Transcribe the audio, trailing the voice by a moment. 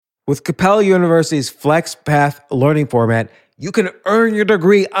With Capella University's FlexPath learning format, you can earn your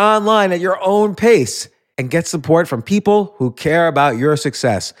degree online at your own pace and get support from people who care about your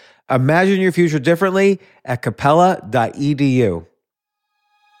success. Imagine your future differently at capella.edu.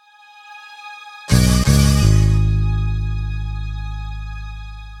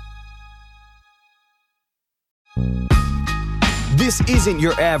 This isn't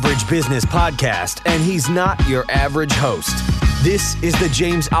your average business podcast, and he's not your average host. This is the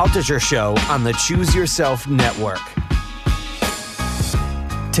James Altucher Show on the Choose Yourself Network.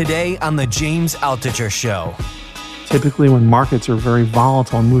 Today on the James Altucher Show. Typically when markets are very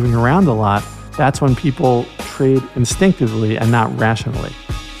volatile and moving around a lot, that's when people trade instinctively and not rationally.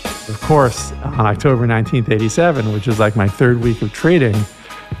 Of course, on October 19th, 87, which is like my third week of trading,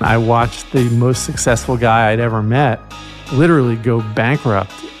 I watched the most successful guy I'd ever met literally go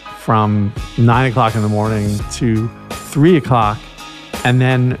bankrupt from 9 o'clock in the morning to 3 o'clock, and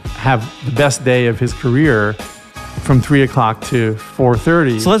then have the best day of his career from 3 o'clock to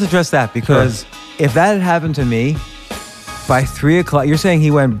 4:30. So let's address that, because if that had happened to me by 3 o'clock, you're saying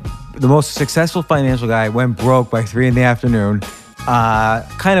the most successful financial guy went broke by 3 in the afternoon,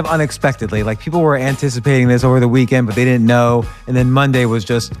 kind of unexpectedly. Like, people were anticipating this over the weekend, but they didn't know. And then Monday was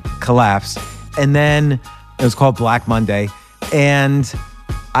just collapse. And then it was called Black Monday. And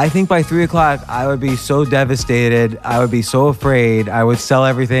I think by 3 o'clock, I would be so devastated. I would be so afraid. I would sell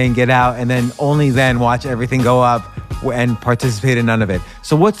everything, get out, and then only then watch everything go up and participate in none of it.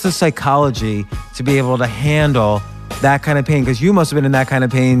 So what's the psychology to be able to handle that kind of pain? Because you must have been in that kind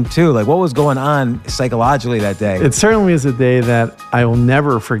of pain too. Like, what was going on psychologically that day? It certainly is a day that I will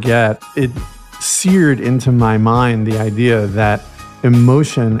never forget. It seared into my mind the idea that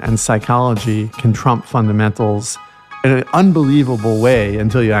emotion and psychology can trump fundamentals in an unbelievable way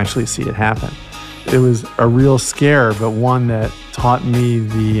until you actually see it happen. It was a real scare, but one that taught me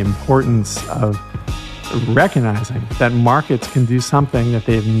the importance of recognizing that markets can do something that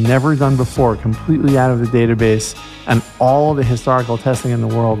they've never done before, completely out of the database, and all the historical testing in the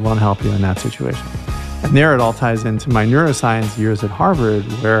world won't help you in that situation. And there it all ties into my neuroscience years at Harvard,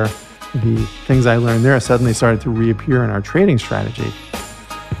 where the things I learned there suddenly started to reappear in our trading strategy.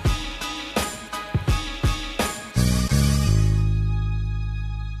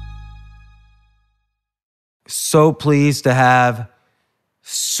 So pleased to have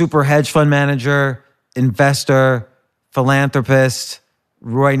super hedge fund manager, investor, philanthropist,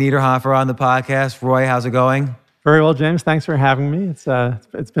 Roy Niederhoffer on the podcast. Roy, how's it going? Very well, James. Thanks for having me. It's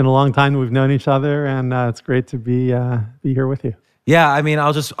been a long time that we've known each other, and it's great to be here with you. Yeah, I mean,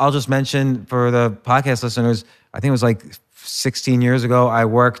 I'll just mention for the podcast listeners, I think it was like 16 years ago, I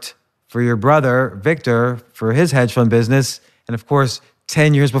worked for your brother, Victor, for his hedge fund business. And of course,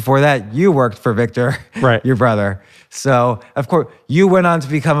 10 years before that, you worked for Victor, right, your brother. So, of course, you went on to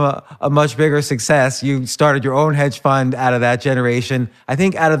become a much bigger success. You started your own hedge fund out of that generation. I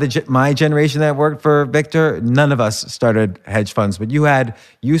think out of my generation that worked for Victor, none of us started hedge funds. But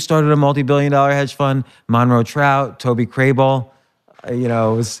you started a multi-billion-dollar hedge fund, Monroe Trout, Toby Crable. It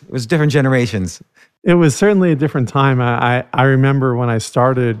was different generations. It was certainly a different time. I remember when I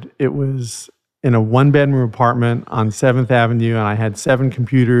started, it was in a one-bedroom apartment on 7th Avenue, and I had 7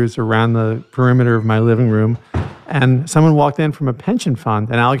 computers around the perimeter of my living room. And someone walked in from a pension fund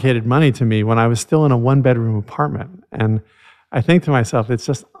and allocated money to me when I was still in a one-bedroom apartment. And I think to myself, it's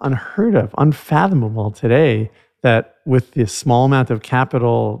just unheard of, unfathomable today that with the small amount of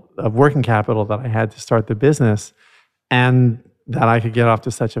capital, of working capital that I had to start the business, and that I could get off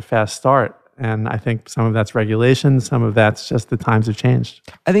to such a fast start. And I think some of that's regulation, some of that's just the times have changed.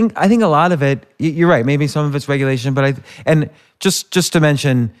 I think a lot of it, you're right, maybe some of it's regulation, but just to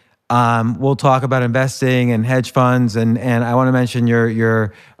mention, we'll talk about investing and hedge funds, and I want to mention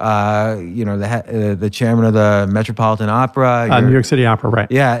you're the chairman of the Metropolitan Opera. New York City Opera,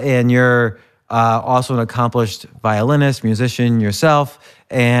 right. Yeah, and you're also an accomplished violinist, musician yourself,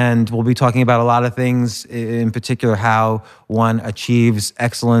 and we'll be talking about a lot of things, in particular how one achieves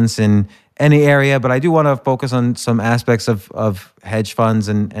excellence in any area, but I do want to focus on some aspects of hedge funds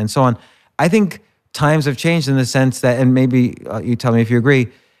and so on. I think times have changed in the sense that, and maybe you tell me if you agree,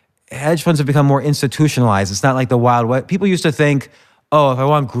 hedge funds have become more institutionalized. It's not like the Wild West. People used to think, oh, if I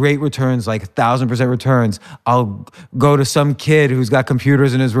want great returns, like 1,000% returns, I'll go to some kid who's got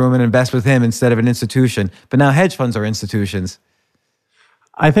computers in his room and invest with him instead of an institution. But now hedge funds are institutions.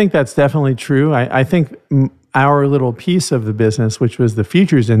 I think that's definitely true. I think our little piece of the business, which was the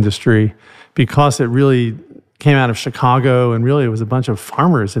futures industry, because it really came out of Chicago, and really it was a bunch of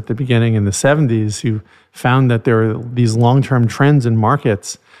farmers at the beginning in the 70s who found that there were these long-term trends in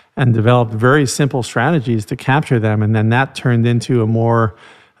markets and developed very simple strategies to capture them. And then that turned into a more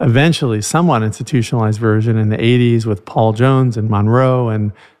eventually somewhat institutionalized version in the 80s with Paul Jones and Monroe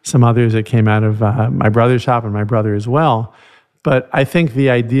and some others that came out of my brother's shop and my brother as well. But I think the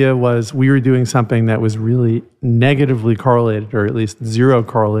idea was we were doing something that was really negatively correlated, or at least zero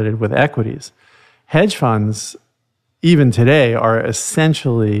correlated, with equities. Hedge funds, even today, are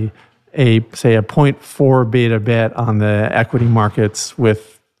essentially a 0.4 beta bet on the equity markets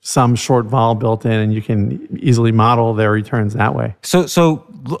with some short vol built in, and you can easily model their returns that way. So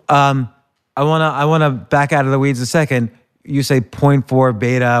I wanna back out of the weeds a second. You say 0.4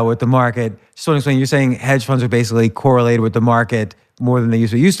 beta with the market. Just want to explain, you're saying hedge funds are basically correlated with the market more than they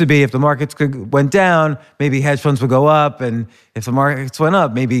used to be. If the markets went down, maybe hedge funds would go up. And if the markets went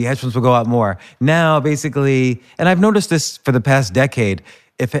up, maybe hedge funds would go up more. Now, basically, and I've noticed this for the past decade,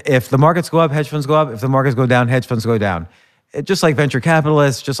 if the markets go up, hedge funds go up. If the markets go down, hedge funds go down. Just like venture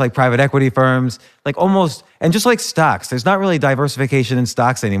capitalists, just like private equity firms, like almost, and just like stocks, there's not really diversification in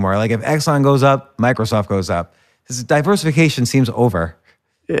stocks anymore. Like if Exxon goes up, Microsoft goes up. This diversification seems over.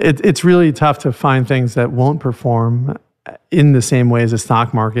 It's really tough to find things that won't perform in the same way as the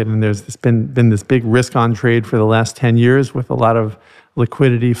stock market. And there's been this big risk on trade for the last 10 years with a lot of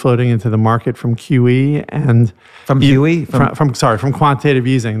liquidity floating into the market from QE and from QE from quantitative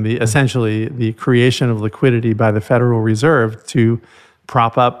easing, essentially the creation of liquidity by the Federal Reserve to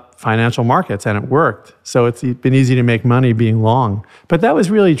prop up financial markets, and it worked. So it's been easy to make money being long. But that was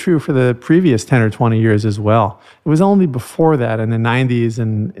really true for the previous 10 or 20 years as well. It was only before that, in the 90s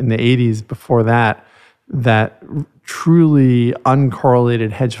and in the 80s before that, that truly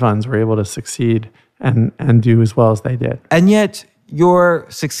uncorrelated hedge funds were able to succeed and do as well as they did. And yet you're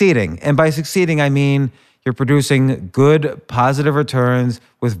succeeding. And by succeeding, I mean you're producing good, positive returns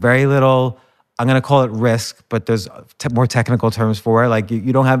with very little, I'm going to call it risk, but there's more technical terms for it. Like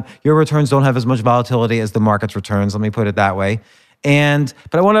you don't have, your returns don't have as much volatility as the market's returns. Let me put it that way. But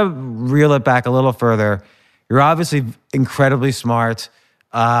I want to reel it back a little further. You're obviously incredibly smart.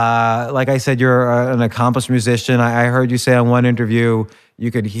 Like I said, you're an accomplished musician. I heard you say on one interview, you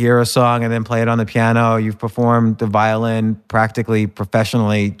could hear a song and then play it on the piano. You've performed the violin practically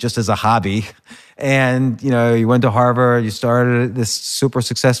professionally just as a hobby. And, you went to Harvard, you started this super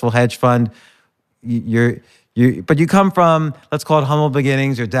successful hedge fund. But you come from, let's call it humble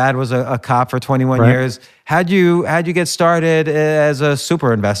beginnings. Your dad was a cop for 21 years. How'd you get started as a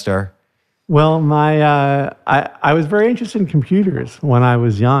super investor? Well, I was very interested in computers when I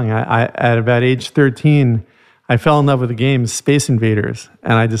was young. At about age 13, I fell in love with the game Space Invaders,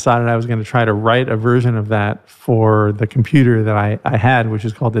 and I decided I was going to try to write a version of that for the computer that I had, which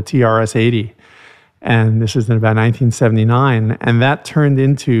is called the TRS-80. And this is in about 1979. And that turned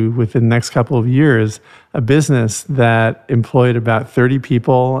into, within the next couple of years, a business that employed about 30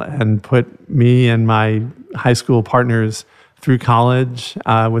 people and put me and my high school partners through college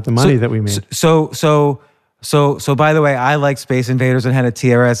with the money that we made. So by the way, I liked Space Invaders and had a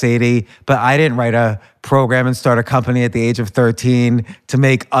TRS-80, but I didn't write a program and start a company at the age of 13 to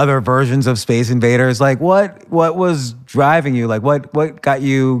make other versions of Space Invaders. Like what was driving you? Like what got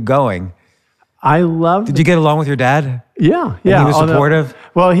you going? Did you get along with your dad? Yeah. And he was supportive?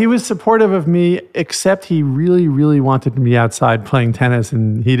 Well, he was supportive of me, except he really, really wanted me outside playing tennis,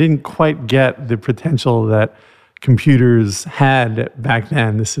 and he didn't quite get the potential that computers had back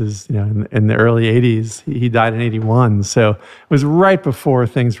then. This is, in the early 80s. He died in 81. So it was right before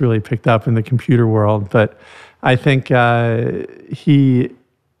things really picked up in the computer world. But I think he,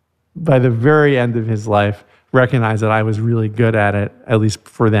 by the very end of his life, recognized that I was really good at it, at least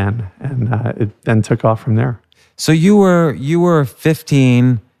for then. And it then took off from there. So you were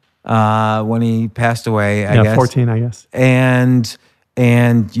 15 when he passed away, I guess. 14, I guess.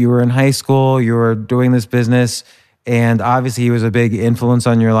 And you were in high school, you were doing this business, and obviously he was a big influence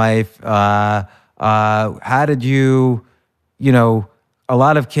on your life. How did you, a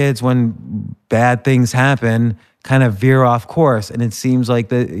lot of kids, when bad things happen, kind of veer off course, and it seems like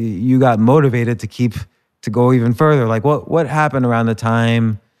that you got motivated to go even further. Like what happened around the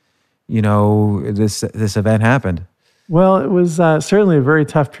time, this event happened? Well, it was certainly a very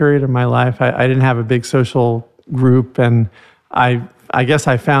tough period of my life. I didn't have a big social group, and I guess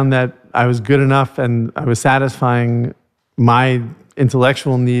I found that I was good enough and I was satisfying my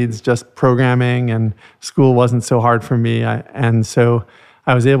intellectual needs, just programming, and school wasn't so hard for me. And so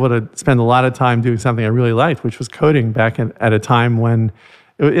I was able to spend a lot of time doing something I really liked, which was coding back at a time when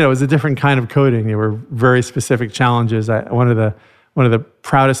it was a different kind of coding. There were very specific challenges. One of the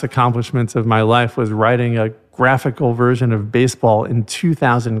proudest accomplishments of my life was writing a graphical version of baseball in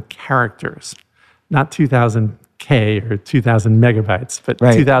 2,000 characters, not 2,000 K or 2,000 megabytes, but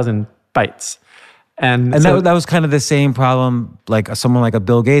 2,000 bytes. And that was kind of the same problem like someone like a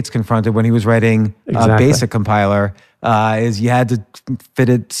Bill Gates confronted when he was writing a BASIC compiler, is you had to fit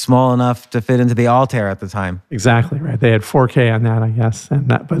it small enough to fit into the Altair at the time. Exactly, right. They had 4K on that, I guess.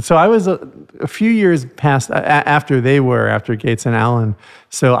 But so I was a few years past after Gates and Allen.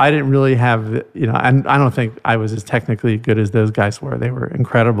 So I didn't really have, and I don't think I was as technically good as those guys were. They were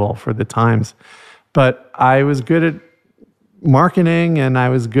incredible for the times. But I was good at marketing and I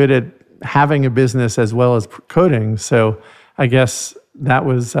was good at having a business as well as coding. So I guess that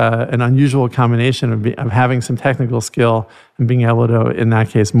was an unusual combination of having some technical skill and being able to, in that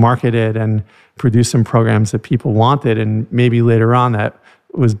case, market it and produce some programs that people wanted. And maybe later on that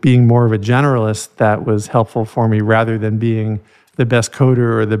was being more of a generalist that was helpful for me rather than being the best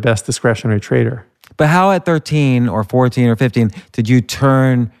coder or the best discretionary trader. But how at 13 or 14 or 15 did you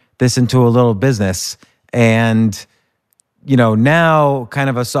turn this into a little business? And now kind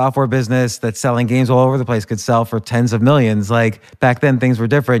of a software business that's selling games all over the place could sell for tens of millions. Like back then things were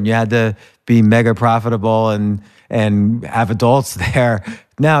different. You had to be mega profitable and have adults there.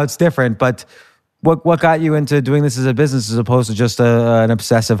 Now it's different. But what got you into doing this as a business as opposed to just an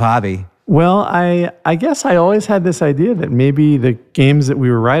obsessive hobby? Well, I guess I always had this idea that maybe the games that we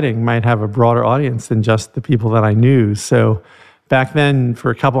were writing might have a broader audience than just the people that I knew. So back then,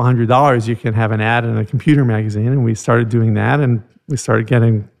 for a couple $100, you can have an ad in a computer magazine, and we started doing that, and we started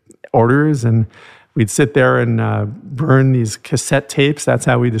getting orders, and we'd sit there and burn these cassette tapes. That's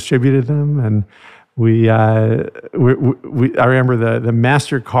how we distributed them, and I remember the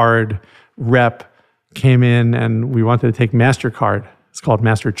MasterCard rep came in, and we wanted to take MasterCard. It's called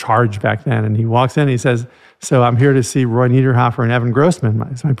Master Charge back then, and he walks in, and he says, "So I'm here to see Roy Niederhoffer and Evan Grossman,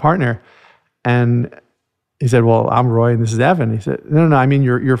 he's my partner," and he said, "Well, I'm Roy and this is Evan." He said, No, I mean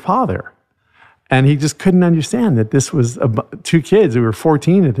your father." And he just couldn't understand that this was two kids who were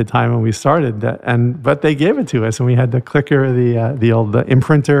 14 at the time when we started. But they gave it to us, and we had the clicker, the old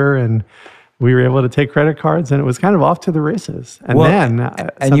imprinter, and we were able to take credit cards, and it was kind of off to the races.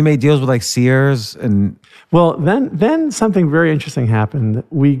 And you made deals with like Sears and. Well, then something very interesting happened.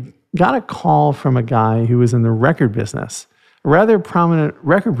 We got a call from a guy who was in the record business, a rather prominent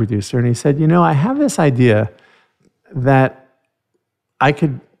record producer, and he said, I have this idea that I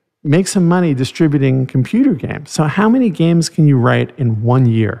could make some money distributing computer games. So how many games can you write in 1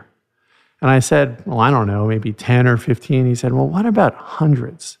 year? And I said, well, I don't know, maybe 10 or 15. He said, well, what about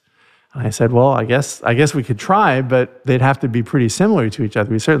hundreds? And I said, well, I guess we could try, but they'd have to be pretty similar to each other.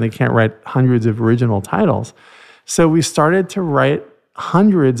 We certainly can't write hundreds of original titles. So we started to write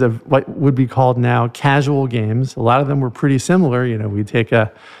hundreds of what would be called now casual games. A lot of them were pretty similar. We'd take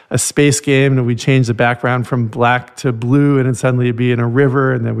a space game and we'd change the background from black to blue, and then suddenly it'd be in a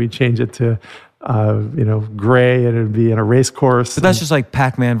river, and then we'd change it to gray, and it'd be in a race course. But that's just like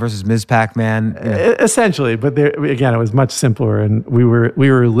Pac-Man versus Ms. Pac-Man. Essentially, but again, it was much simpler, and we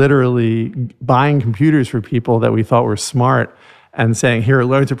were literally buying computers for people that we thought were smart and saying, here,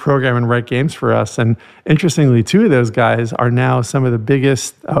 learn to program and write games for us. And interestingly, two of those guys are now some of the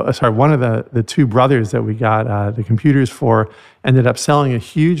biggest, one of the two brothers that we got the computers for ended up selling a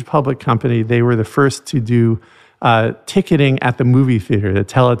huge public company. They were the first to do ticketing at the movie theater, the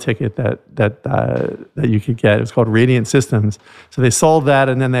teleticket that you could get. It was called Radiant Systems. So they sold that,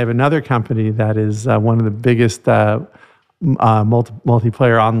 and then they have another company that is one of the biggest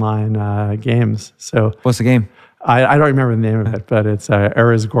multiplayer online games. So what's the game? I don't remember the name of it, but it's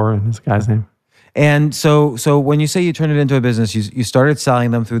Erez Gorin is the guy's name. And so when you say you turned it into a business, you started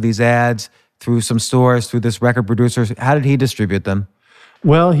selling them through these ads, through some stores, through this record producer. How did he distribute them?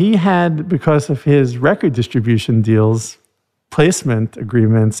 Well, he had, because of his record distribution deals, placement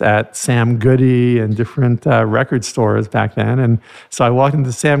agreements at Sam Goody and different record stores back then. And so I walked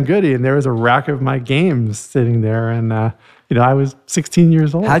into Sam Goody, and there was a rack of my games sitting there, and I was 16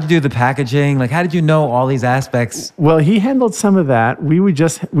 years old. How'd you do the packaging? Like, how did you know all these aspects? Well, he handled some of that. We would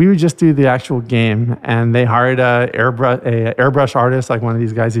just do the actual game, and they hired a airbrush artist, like one of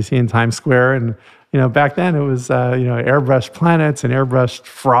these guys you see in Times Square. And back then it was airbrushed planets and airbrushed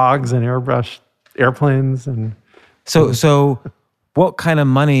frogs and airbrushed airplanes. And so what kind of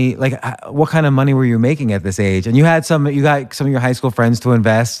money were you making at this age? And you got some of your high school friends to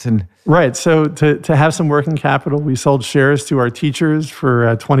invest and. Right. So to have some working capital, we sold shares to our teachers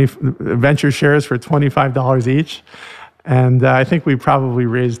for venture shares for $25 each. And I think we probably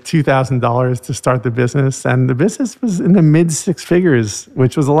raised $2,000 to start the business. And the business was in the mid six figures,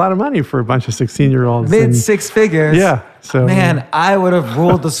 which was a lot of money for a bunch of 16-year-olds. Mid six figures? Yeah. So, man, I would have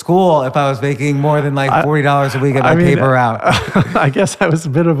ruled the school if I was making more than like $40 a week at my paper route. I guess I was a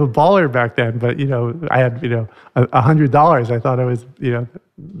bit of a baller back then, but I had $100. I thought it was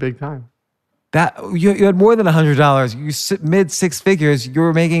big time. That you had more than $100. You mid six figures. You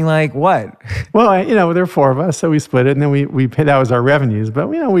were making like what? Well, there were four of us, so we split it, and then we paid. That was our revenues. But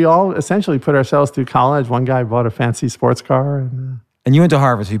we all essentially put ourselves through college. One guy bought a fancy sports car, and you went to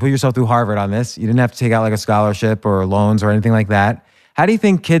Harvard, so you put yourself through Harvard on this. You didn't have to take out like a scholarship or loans or anything like that. How do you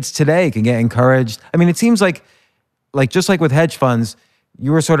think kids today can get encouraged? I mean, it seems like just like with hedge funds,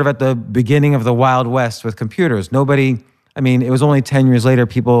 you were sort of at the beginning of the Wild West with computers. It was only 10 years later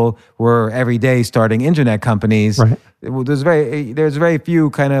people were every day starting internet companies. Right. There's very few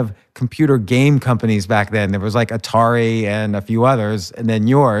kind of computer game companies back then. There was like Atari and a few others, and then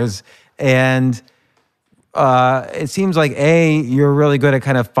yours. And it seems like you're really good at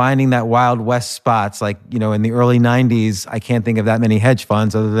kind of finding that Wild West spots. Like, in the early 90s, I can't think of that many hedge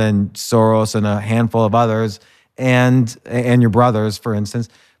funds other than Soros and a handful of others, and your brothers, for instance.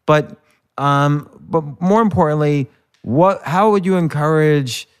 But more importantly, how would you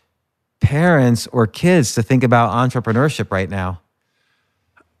encourage parents or kids to think about entrepreneurship right now?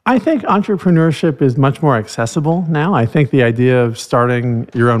 I think entrepreneurship is much more accessible now. I think the idea of starting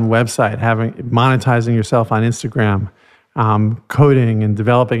your own website, monetizing yourself on Instagram, coding and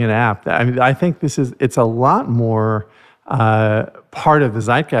developing an app. I think it's a lot more part of the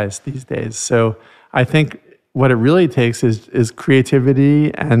zeitgeist these days. So I think what it really takes is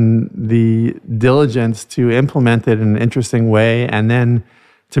creativity and the diligence to implement it in an interesting way, and then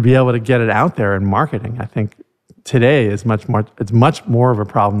to be able to get it out there in marketing. I think today it's much more of a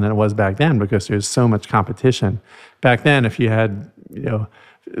problem than it was back then, because there's so much competition. Back then, if you had,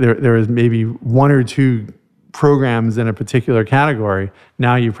 there was maybe one or two programs in a particular category.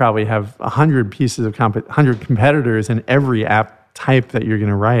 Now you probably have 100 competitors in every app type that you're going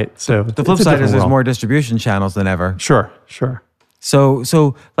to write. So the flip side is there's more distribution channels than ever. Sure.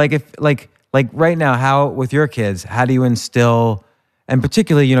 So like right now, how with your kids, how do you instill, and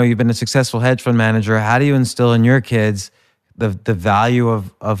particularly, you've been a successful hedge fund manager, how do you instill in your kids the value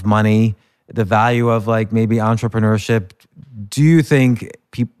of money, the value of like maybe entrepreneurship? Do you think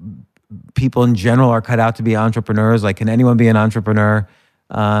people in general are cut out to be entrepreneurs? Like, can anyone be an entrepreneur?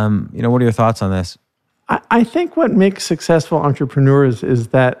 What are your thoughts on this? I think what makes successful entrepreneurs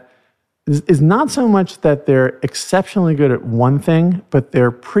is not so much that they're exceptionally good at one thing, but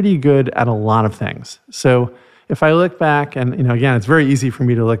they're pretty good at a lot of things. So if I look back, and again, it's very easy for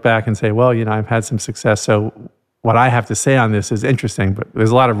me to look back and say, well, I've had some success, so what I have to say on this is interesting, but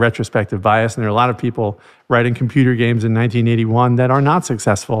there's a lot of retrospective bias, and there are a lot of people writing computer games in 1981 that are not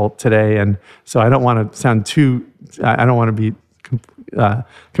successful today, and so I don't want to be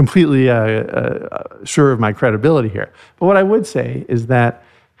completely sure of my credibility here. But what I would say is that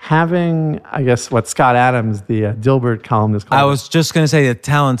having, I guess, what Scott Adams, the Dilbert columnist called, I was just going to say the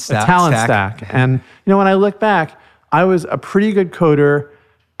talent stack. And when I look back, I was a pretty good coder,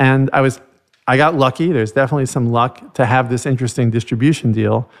 and I got lucky. There's definitely some luck to have this interesting distribution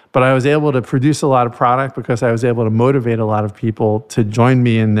deal, but I was able to produce a lot of product because I was able to motivate a lot of people to join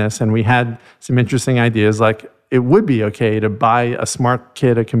me in this, and we had some interesting ideas, like it would be okay to buy a smart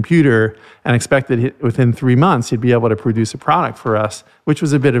kid a computer and expect that within 3 months he'd be able to produce a product for us, which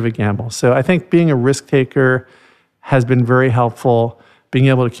was a bit of a gamble. So I think being a risk taker has been very helpful. Being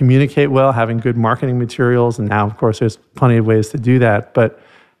able to communicate well, having good marketing materials, and now, of course, there's plenty of ways to do that, but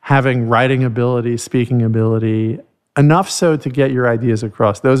having writing ability, speaking ability, enough so to get your ideas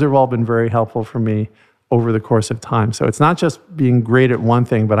across. Those have all been very helpful for me over the course of time. So it's not just being great at one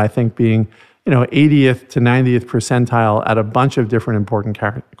thing, but I think being 80th to 90th percentile at a bunch of different important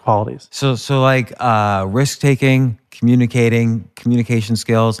qualities. So like risk-taking, communication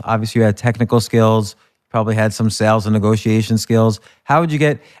skills. Obviously, you had technical skills. Probably had some sales and negotiation skills. How would you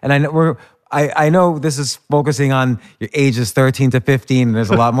get? And I know this is focusing on your ages 13 to 15, and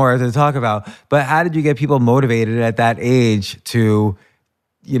there's a lot more to talk about. But how did you get people motivated at that age to,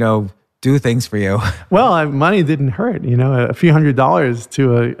 do things for you? Well, money didn't hurt. A few $100s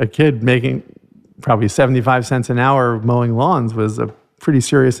to a kid making probably 75 cents an hour mowing lawns was a pretty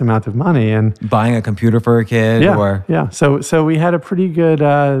serious amount of money. And buying a computer for a kid? Yeah. So we had a pretty good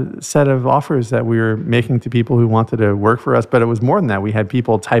set of offers that we were making to people who wanted to work for us. But it was more than that. We had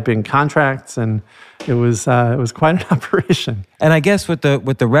people typing contracts, and it was quite an operation. And I guess with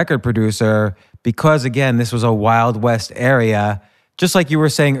the record producer, because again, this was a Wild West area, just like you were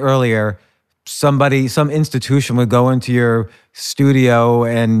saying earlier, some institution would go into your studio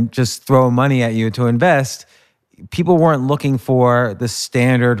and just throw money at you to invest. People weren't looking for the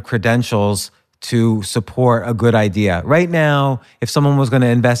standard credentials to support a good idea. Right now, if someone was going to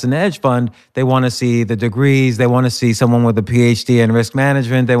invest in a hedge fund, they want to see the degrees. They want to see someone with a PhD in risk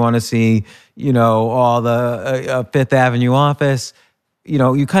management. They want to see, all the Fifth Avenue office.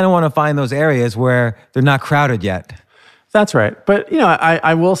 you kind of want to find those areas where they're not crowded yet. That's right. But,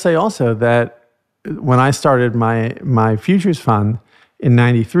 I will say also that when I started my futures fund in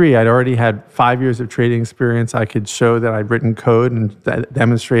 93, I'd already had 5 years of trading experience. I could show that I'd written code and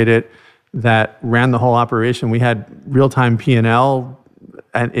demonstrate it, that ran the whole operation. We had real-time P&L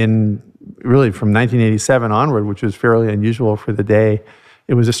in really from 1987 onward, which was fairly unusual for the day.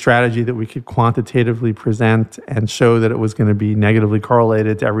 It was a strategy that we could quantitatively present and show that it was going to be negatively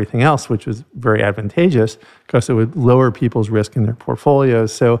correlated to everything else, which was very advantageous because it would lower people's risk in their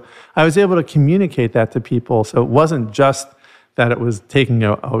portfolios. So I was able to communicate that to people. So it wasn't just that it was taking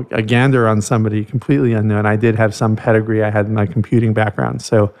a gander on somebody completely unknown. I did have some pedigree. I had my computing background.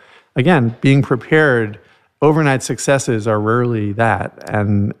 So again, being prepared, overnight successes are rarely that.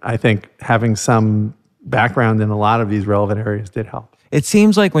 And I think having some background in a lot of these relevant areas did help. It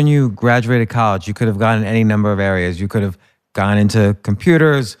seems like when you graduated college, you could have gone in any number of areas. You could have gone into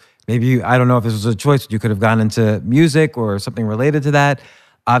computers. Maybe, I don't know if this was a choice, but you could have gone into music or something related to that.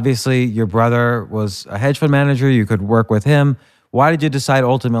 Obviously, your brother was a hedge fund manager. You could work with him. Why did you decide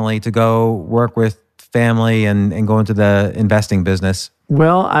ultimately to go work with family and go into the investing business?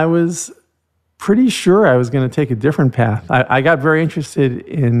 Well, I was pretty sure I was going to take a different path. I got very interested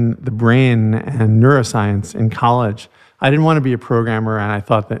in the brain and neuroscience in college. I didn't want to be a programmer, and I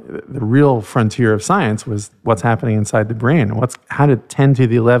thought that the real frontier of science was what's happening inside the brain. How did 10 to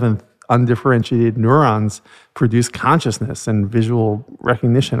the 11th undifferentiated neurons produce consciousness and visual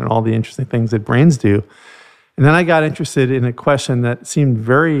recognition and all the interesting things that brains do. And then I got interested in a question that seemed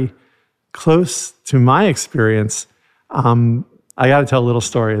very close to my experience. I got to tell a little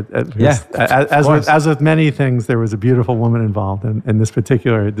story. As with many things, there was a beautiful woman involved in this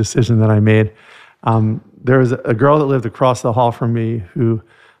particular decision that I made. There was a girl that lived across the hall from me who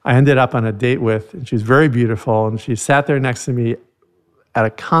I ended up on a date with, and she was very beautiful, and she sat there next to me at a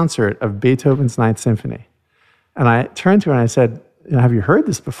concert of Beethoven's Ninth Symphony. And I turned to her and I said, have you heard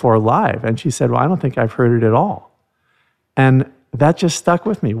this before live? And she said, well, I don't think I've heard it at all. And that just stuck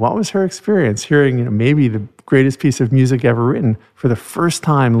with me. What was her experience hearing maybe the greatest piece of music ever written for the first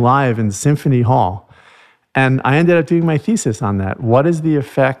time live in Symphony Hall? And I ended up doing my thesis on that. What is the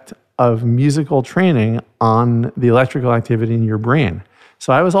effect of musical training on the electrical activity in your brain?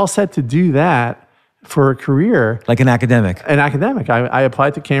 So I was all set to do that for a career. Like an academic? An academic. I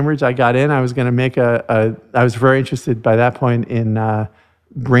applied to Cambridge. I got in. I was going to make I was very interested by that point in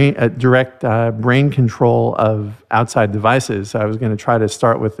direct brain control of outside devices. So I was going to try to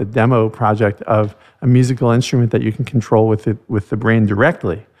start with a demo project of a musical instrument that you can control with the brain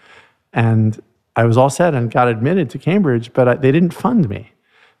directly. And I was all set and got admitted to Cambridge, but they didn't fund me.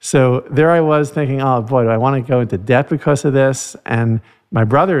 So there I was thinking, oh boy, do I want to go into debt because of this? And my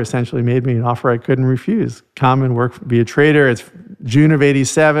brother essentially made me an offer I couldn't refuse. Come and work, be a trader. It's June of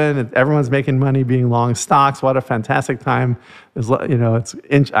 '87. Everyone's making money being long stocks. What a fantastic time. I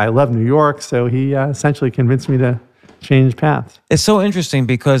love New York. So he essentially convinced me to change paths. It's so interesting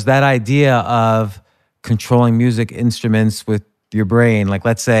because that idea of controlling music instruments with your brain, like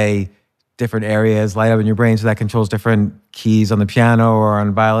let's say different areas light up in your brain so that controls different keys on the piano or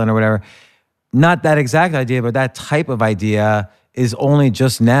on violin or whatever. Not that exact idea, but that type of idea is only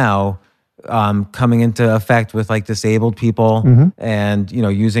just now coming into effect with like disabled people and,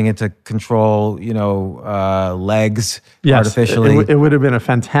 using it to control, legs artificially. It would have been a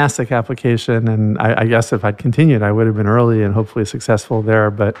fantastic application. And I guess if I'd continued, I would have been early and hopefully successful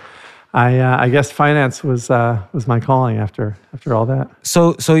there. But I guess finance was my calling after all that.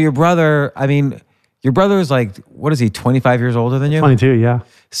 So your brother, your brother is like, what is he, 25 years older than you? 22, yeah.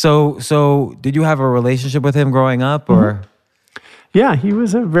 So did you have a relationship with him growing up or? Yeah, he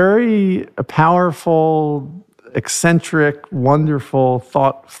was a very powerful, eccentric, wonderful,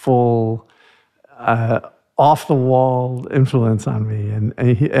 thoughtful, off-the-wall influence on me. And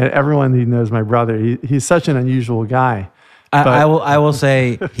everyone who knows my brother, he's such an unusual guy. I will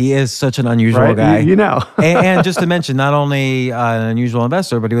say he is such an unusual guy. and just to mention, not only an unusual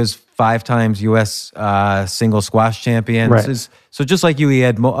investor, but he was 5 times U.S. Single squash champion. Right. So just like you, he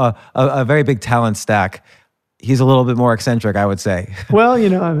had a very big talent stack. He's a little bit more eccentric, I would say. Well,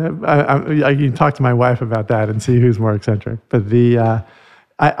 I can talk to my wife about that and see who's more eccentric. But he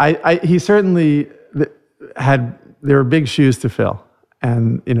certainly there were big shoes to fill,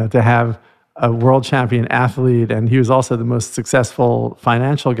 and to have a world champion athlete, and he was also the most successful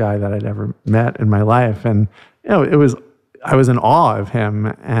financial guy that I'd ever met in my life, and I was in awe of him,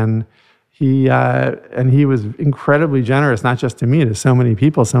 and he was incredibly generous, not just to me, to so many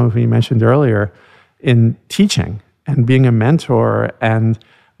people, some of whom you mentioned earlier, in teaching and being a mentor. And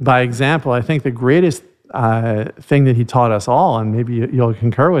by example, I think the greatest thing that he taught us all, and maybe you'll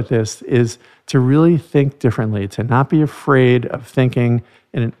concur with this, is to really think differently, to not be afraid of thinking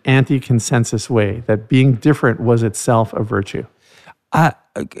in an anti-consensus way, that being different was itself a virtue. Let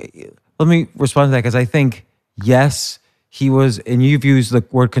me respond to that, because I think, yes, he was, and you've used the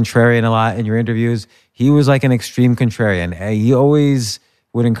word contrarian a lot in your interviews, he was like an extreme contrarian. He always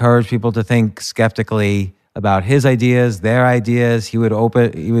would encourage people to think skeptically about his ideas, their ideas. He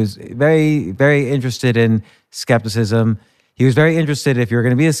was very, very interested in skepticism. He was very interested, if you're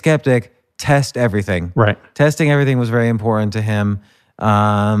going to be a skeptic, test everything. Right. Testing everything was very important to him.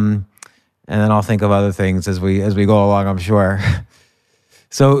 And then I'll think of other things as we go along, I'm sure.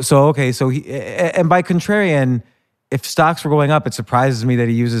 So he, and by contrarian, if stocks were going up, it surprises me that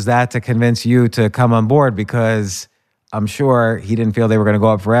he uses that to convince you to come on board, because I'm sure he didn't feel they were going to go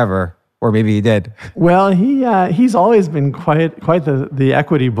up forever, or maybe he did. Well, he's always been quite the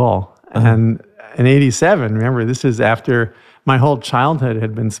equity bull. And in '87, remember, this is after my whole childhood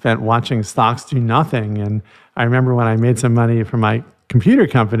had been spent watching stocks do nothing. And I remember when I made some money from my computer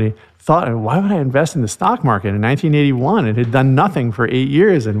company, thought, why would I invest in the stock market? In 1981, it had done nothing for 8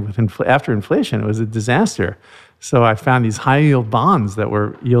 years, and after inflation, it was a disaster. So I found these high yield bonds that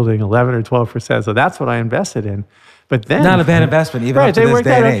were yielding 11 or 12%. So that's what I invested in. But then, not a bad investment, even right, up to they this worked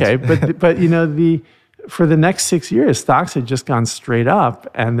day out and age. okay. But you know, for the next 6 years, stocks had just gone straight up,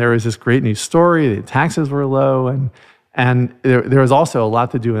 and there was this great news story. The taxes were low, and there was also a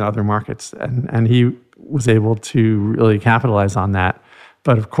lot to do in other markets, and he was able to really capitalize on that.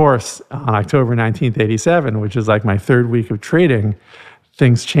 But of course, on October 19th, '87, which is like my third week of trading,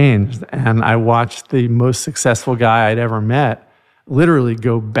 things changed, and I watched the most successful guy I'd ever met literally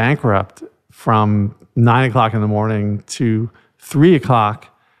go bankrupt from 9 o'clock in the morning to 3 o'clock,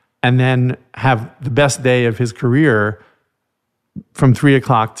 and then have the best day of his career from 3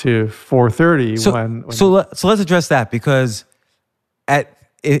 o'clock to 4:30. So let's address that, because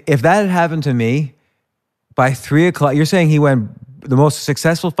if that had happened to me by 3 o'clock, you're saying the most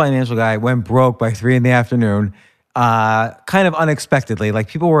successful financial guy went broke by 3 in the afternoon, kind of unexpectedly. Like,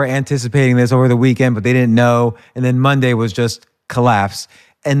 people were anticipating this over the weekend, but they didn't know. And then Monday was just collapse.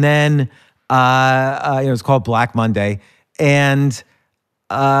 And then, it was called Black Monday. And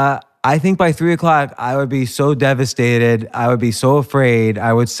I think by 3 o'clock, I would be so devastated. I would be so afraid.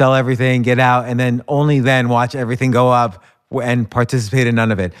 I would sell everything, get out, and then only then watch everything go up and participate in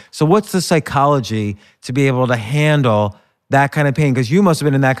none of it. So what's the psychology to be able to handle that kind of pain? Because you must have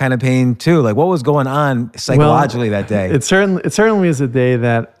been in that kind of pain too. Like, what was going on psychologically that day? It certainly is a day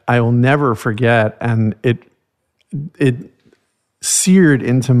that I will never forget, and it seared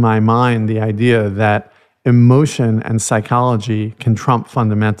into my mind the idea that emotion and psychology can trump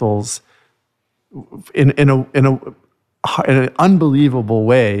fundamentals in an unbelievable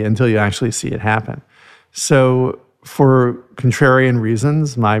way until you actually see it happen. So, for contrarian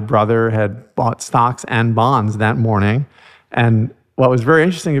reasons, my brother had bought stocks and bonds that morning. And what was very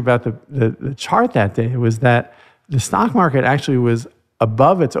interesting about the chart that day was that the stock market actually was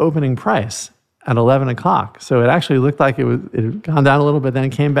above its opening price at 11 o'clock. So it actually looked like it had gone down a little bit, then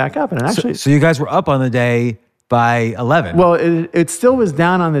it came back up. And it actually, so you guys were up on the day by 11. Well, it still was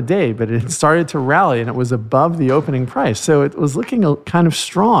down on the day, but it started to rally, and it was above the opening price. So it was looking kind of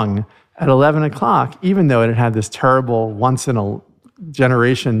strong at 11 o'clock, even though it had this terrible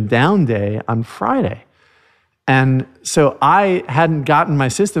once-in-a-generation down day on Friday. And so I hadn't gotten my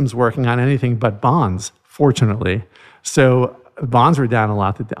systems working on anything but bonds, fortunately. So bonds were down a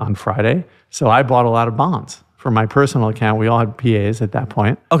lot on Friday. So I bought a lot of bonds for my personal account. We all had PAs at that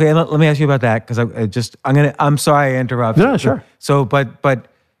point. Okay, let me ask you about that, because I'm sorry I interrupted. No, sure. So, but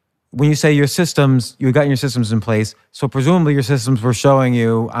when you say your systems, you got your systems in place, so presumably your systems were showing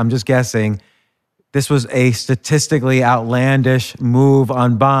you, I'm just guessing, this was a statistically outlandish move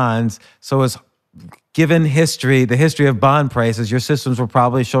on bonds. So it's, given the history of bond prices, your systems were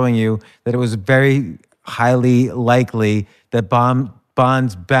probably showing you that it was very highly likely that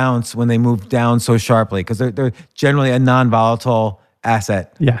bonds bounce when they move down so sharply, because they're generally a non-volatile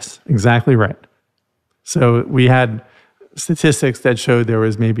asset. Yes, exactly right. So we had statistics that showed there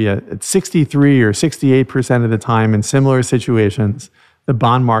was maybe at 63 or 68% of the time in similar situations, the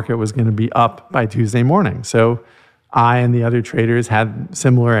bond market was going to be up by Tuesday morning. So I and the other traders had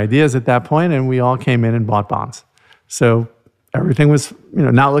similar ideas at that point, and we all came in and bought bonds. So everything was,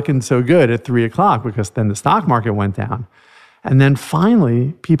 not looking so good at 3 o'clock, because then the stock market went down. And then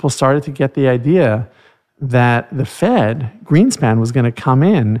finally, people started to get the idea that the Fed, Greenspan, was going to come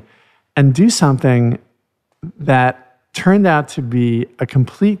in and do something that turned out to be a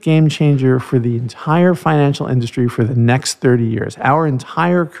complete game changer for the entire financial industry for the next 30 years. Our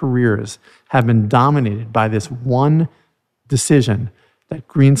entire careers have been dominated by this one decision that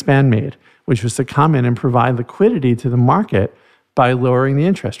Greenspan made, which was to come in and provide liquidity to the market by lowering the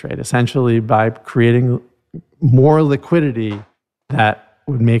interest rate, essentially by creating more liquidity that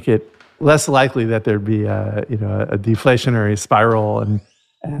would make it less likely that there'd be a deflationary spiral and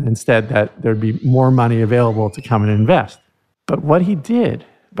instead that there'd be more money available to come and invest. But what he did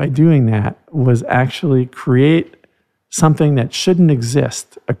by doing that was actually create something that shouldn't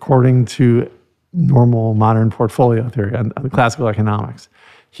exist according to normal modern portfolio theory on the classical economics.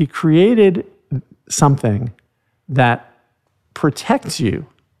 He created something that protects you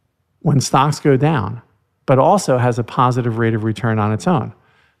when stocks go down, but also has a positive rate of return on its own.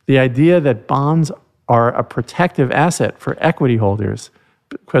 The idea that bonds are a protective asset for equity holders,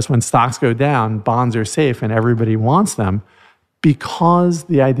 because when stocks go down, bonds are safe and everybody wants them, because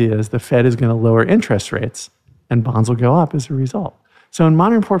the idea is the Fed is going to lower interest rates and bonds will go up as a result. So in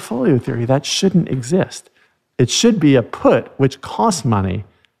modern portfolio theory, that shouldn't exist. It should be a put, which costs money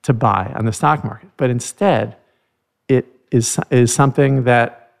to buy on the stock market. But instead, it is something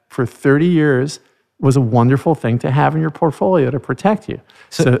that for 30 years was a wonderful thing to have in your portfolio to protect you.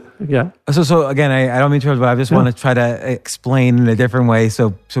 So again, I don't mean to, but I just want to try to explain in a different way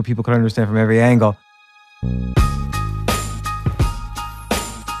so people can understand from every angle.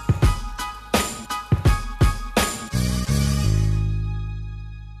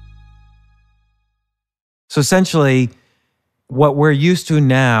 So essentially, what we're used to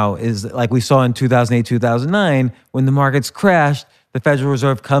now is like we saw in 2008, 2009, when the markets crashed, the Federal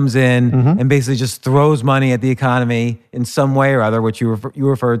Reserve comes in and basically just throws money at the economy in some way or other, which you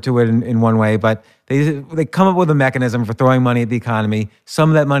referred to it in one way, but they come up with a mechanism for throwing money at the economy. Some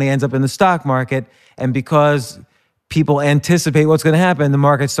of that money ends up in the stock market, and because people anticipate what's going to happen, the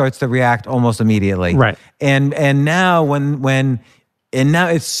market starts to react almost immediately. Right. And now now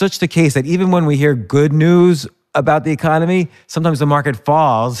it's such the case that even when we hear good news about the economy, sometimes the market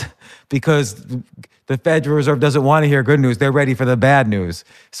falls because the Federal Reserve doesn't want to hear good news. They're ready for the bad news.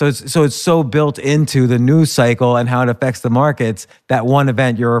 So it's so built into the news cycle and how it affects the markets, that one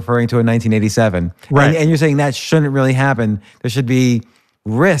event you're referring to in 1987. Right. And you're saying that shouldn't really happen. There should be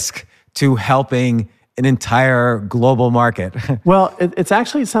risk to helping an entire global market. Well, it's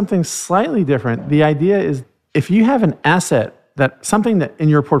actually something slightly different. The idea is if you have an asset, something that in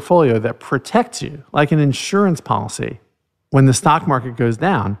your portfolio that protects you, like an insurance policy, when the stock market goes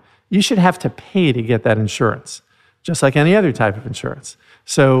down, you should have to pay to get that insurance, just like any other type of insurance.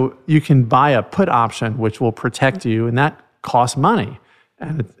 So you can buy a put option, which will protect you, and that costs money.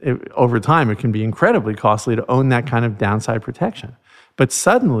 And over time, it can be incredibly costly to own that kind of downside protection. But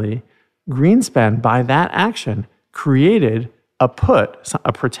suddenly, Greenspan, by that action, created a put,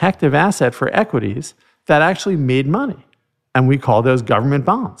 a protective asset for equities that actually made money. And we call those government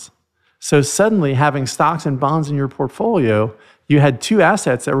bonds. So suddenly, having stocks and bonds in your portfolio, you had two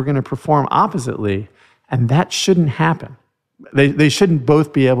assets that were going to perform oppositely, and that shouldn't happen. They shouldn't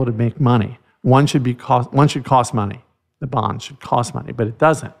both be able to make money. One should cost money. The bond should cost money, but it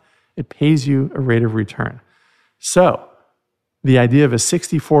doesn't. It pays you a rate of return. So the idea of a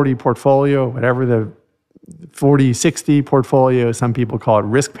 60-40 portfolio, whatever the 40-60 portfolio, some people call it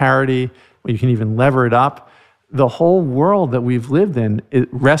risk parity, where you can even lever it up. The whole world that we've lived in, it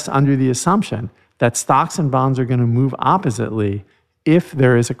rests under the assumption that stocks and bonds are going to move oppositely if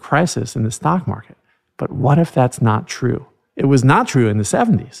there is a crisis in the stock market. But what if that's not true? It was not true in the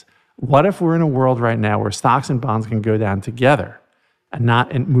 70s. What if we're in a world right now where stocks and bonds can go down together and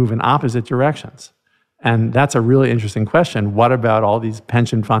not move in opposite directions? And that's a really interesting question. What about all these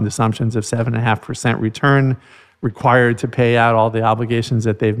pension fund assumptions of 7.5% return required to pay out all the obligations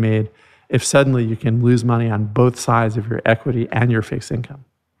that they've made? If suddenly you can lose money on both sides of your equity and your fixed income.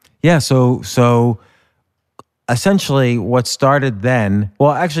 Yeah, so essentially what started then,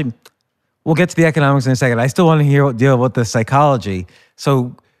 well, actually, we'll get to the economics in a second. I still want to deal with the psychology.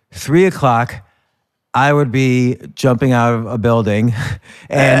 So 3:00, I would be jumping out of a building.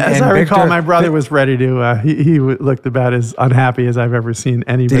 As I recall, my brother was ready to, he looked about as unhappy as I've ever seen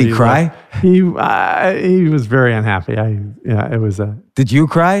anybody. Did he cry? He was very unhappy. Did you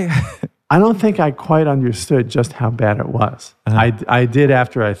cry? I don't think I quite understood just how bad it was. I did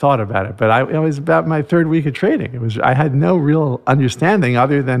after I thought about it, but it was about my third week of trading. I had no real understanding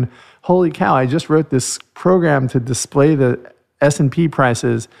other than, holy cow, I just wrote this program to display the S&P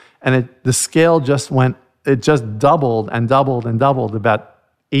prices, and the scale just doubled and doubled and doubled about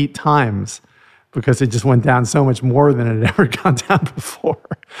 8 times because it just went down so much more than it had ever gone down before.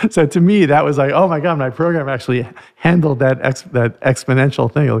 So to me, that was like, oh my God, my program actually handled that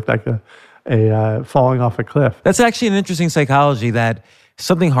exponential thing. It looked like a falling off a cliff. That's actually an interesting psychology, that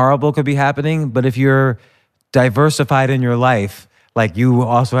something horrible could be happening, but if you're diversified in your life, like you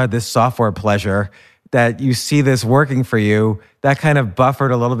also had this software pleasure, that you see this working for you, that kind of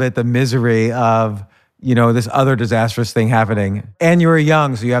buffered a little bit the misery of, this other disastrous thing happening. And you were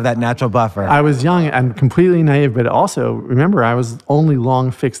young, so you have that natural buffer. I was young and completely naive, but also, remember, I was only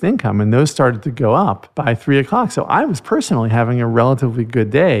long fixed income, and those started to go up by 3 o'clock. So I was personally having a relatively good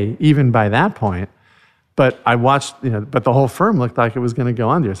day, even by that point. But I watched, but the whole firm looked like it was going to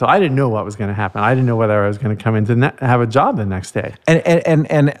go under. So I didn't know what was going to happen. I didn't know whether I was going to come in to have a job the next day.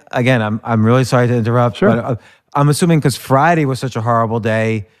 And again, I'm really sorry to interrupt. Sure. But I'm assuming because Friday was such a horrible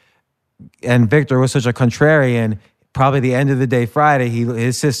day, and Victor was such a contrarian, probably the end of the day Friday,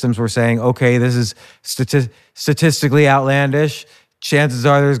 his systems were saying, okay, this is statistically outlandish. Chances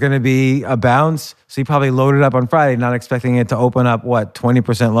are there's going to be a bounce. So he probably loaded up on Friday, not expecting it to open up,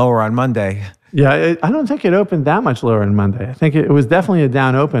 20% lower on Monday. Yeah, I don't think it opened that much lower on Monday. I think it was definitely a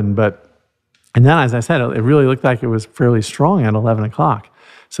down open, and then, as I said, it really looked like it was fairly strong at 11 o'clock.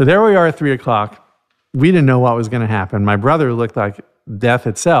 So there we are at 3 o'clock. We didn't know what was going to happen. My brother looked like death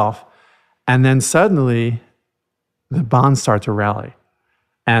itself. And then suddenly, the bonds start to rally.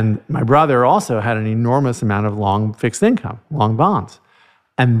 And my brother also had an enormous amount of long fixed income, long bonds.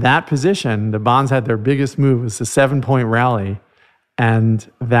 And that position, the bonds had their biggest move, it was a 7-point rally. And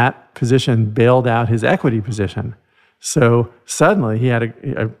that position bailed out his equity position. So suddenly he had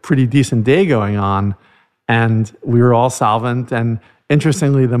a pretty decent day going on, and we were all solvent. And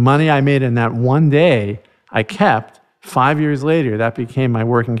interestingly, the money I made in that one day, I kept. 5 years later, that became my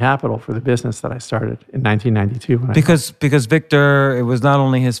working capital for the business that I started in 1992. Because Victor, it was not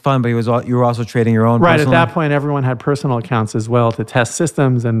only his fund, but you were also trading your own. Right, personal... at that point, everyone had personal accounts as well to test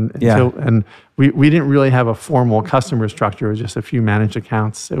systems, and we didn't really have a formal customer structure. It was just a few managed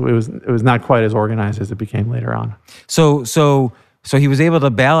accounts. It was not quite as organized as it became later on. So he was able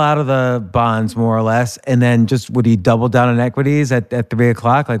to bail out of the bonds more or less, and then would he double down on equities at 3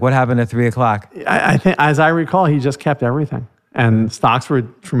 o'clock? Like what happened at 3 o'clock? I think, as I recall, he just kept everything. And stocks were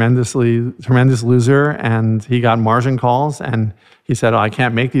tremendous loser, and he got margin calls, and he said, I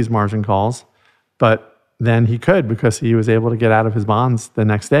can't make these margin calls. But then he could, because he was able to get out of his bonds the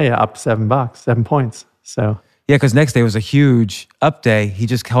next day up $7, 7 points. So... Yeah, because next day was a huge up day. He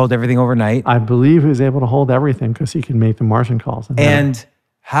just held everything overnight. I believe he was able to hold everything because he could make the margin calls. And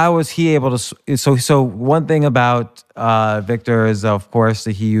how was he able to? So one thing about Victor is, of course,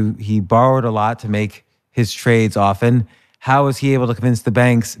 that he borrowed a lot to make his trades often. How was he able to convince the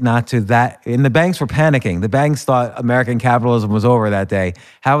banks not to that? And the banks were panicking. The banks thought American capitalism was over that day.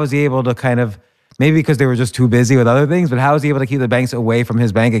 How was he able to kind of... Maybe because they were just too busy with other things, but how was he able to keep the banks away from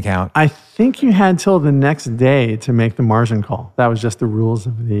his bank account? I think you had till the next day to make the margin call. That was just the rules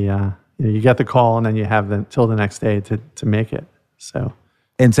of the, you get the call and then you have till the next day to make it. So.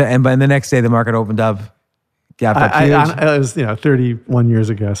 And the next day the market opened up, gapped up huge. It was 31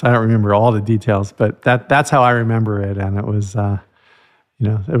 years ago, so I don't remember all the details, but that's how I remember it. And it was,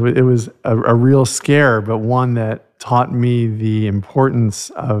 it was a real scare, but one that taught me the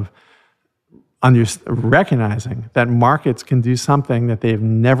importance of recognizing that markets can do something that they've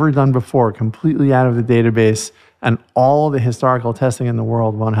never done before, completely out of the database, and all the historical testing in the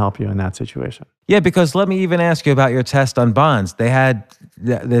world won't help you in that situation. Yeah, because let me even ask you about your test on bonds. They had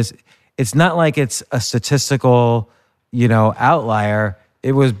this, it's not like it's a statistical, outlier.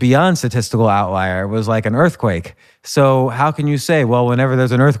 It was beyond statistical outlier. It was like an earthquake. So how can you say, well, whenever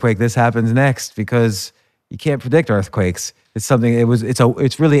there's an earthquake, this happens next? Because you can't predict earthquakes. It's something.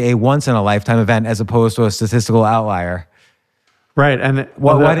 It's really a once in a lifetime event as opposed to a statistical outlier. Right. And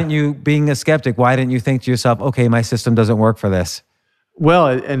why didn't you, being a skeptic, why didn't you think to yourself, okay, my system doesn't work for this? Well,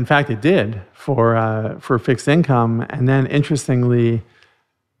 in fact, it did for fixed income, and then interestingly,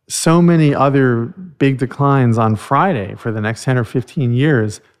 so many other big declines on Friday for the next 10 or 15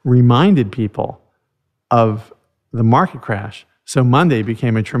 years reminded people of the market crash. So Monday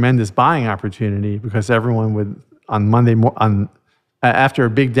became a tremendous buying opportunity because everyone would. After a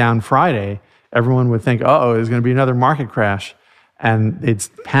big down Friday, everyone would think, there's going to be another market crash. And they'd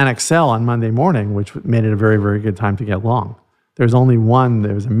panic sell on Monday morning, which made it a very, very good time to get long. There's only one,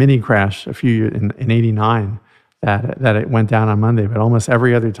 there was a mini crash a few years in 89 that it went down on Monday, but almost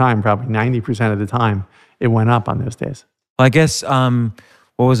every other time, probably 90% of the time, it went up on those days. Well, I guess, what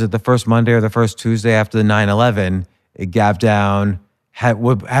was it, the first Monday or the first Tuesday after the 9/11, it gapped down, had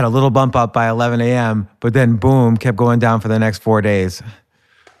a little bump up by 11 a.m., but then boom, kept going down for the next 4 days.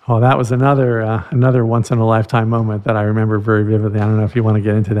 Oh, that was another once in a lifetime moment that I remember very vividly. I don't know if you want to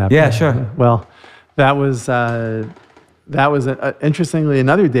get into that. Yeah, sure. Well, that was interestingly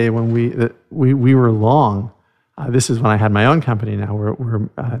another day when we were long. This is when I had my own company. Now we're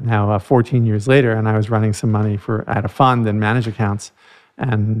now 14 years later, and I was running some money at a fund and manage accounts,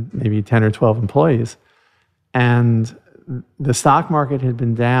 and maybe 10 or 12 employees. And the stock market had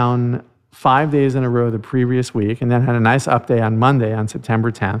been down 5 days in a row the previous week, and then had a nice up day on Monday, on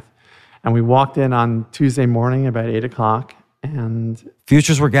September 10th. And we walked in on Tuesday morning about 8 o'clock, and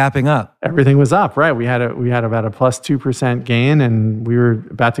futures were gapping up. Everything was up, right? We had about a plus 2% gain, and we were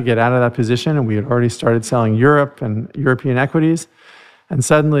about to get out of that position, and we had already started selling Europe and European equities. And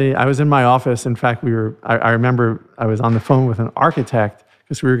suddenly, I was in my office. In fact, I remember I was on the phone with an architect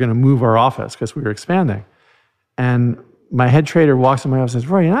because we were going to move our office because we were expanding. And my head trader walks in my office and says,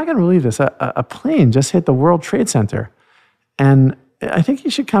 "Roy, you're not going to believe this. A plane just hit the World Trade Center. And I think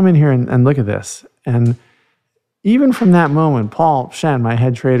you should come in here and look at this." And even from that moment, Paul Shen, my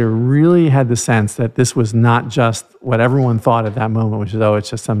head trader, really had the sense that this was not just what everyone thought at that moment, which is, oh, it's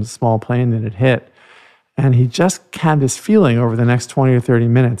just some small plane that it hit. And he just had this feeling over the next 20 or 30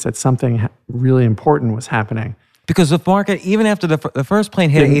 minutes that something really important was happening. Because the market, even after the first plane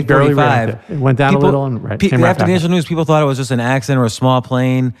hit at 8:45, it went down a little and came right after the back initial news, people thought it was just an accident or a small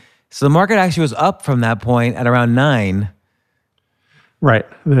plane. So the market actually was up from that point at around 9. Right.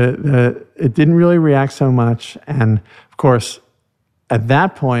 It didn't really react so much. And of course, at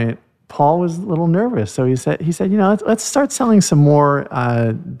that point, Paul was a little nervous. So he said, let's start selling some more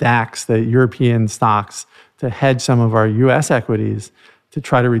DAX, the European stocks, to hedge some of our US equities to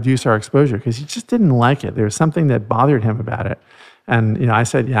try to reduce our exposure, because he just didn't like it. There was something that bothered him about it. And I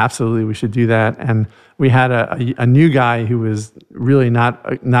said, yeah, absolutely, we should do that. And we had a new guy who was really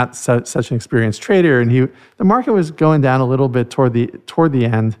not such an experienced trader, and the market was going down a little bit toward the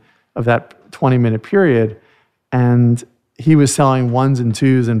end of that 20-minute period, and he was selling ones and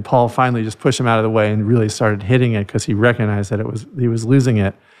twos, and Paul finally just pushed him out of the way and really started hitting it because he recognized that he was losing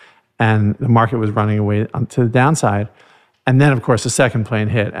it, and the market was running away to the downside. And then, of course, the second plane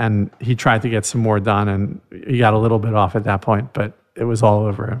hit, and he tried to get some more done, and he got a little bit off at that point, but it was all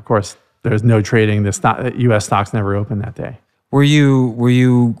over. Of course, there was no trading. The U.S. stocks never opened that day. Were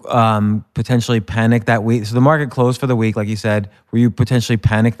you potentially panicked that week? So the market closed for the week, like you said. Were you potentially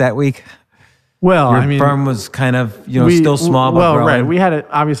panicked that week? Well, Your firm was kind of still small, but growing. Right. We had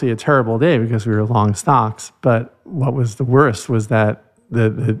obviously a terrible day because we were long stocks. But what was the worst was that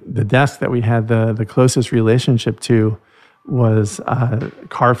the desk that we had the closest relationship to was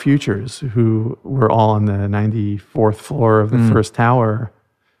Car Futures, who were all on the 94th floor of the first tower.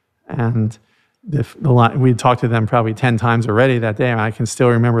 And we talked to them probably 10 times already that day. And I can still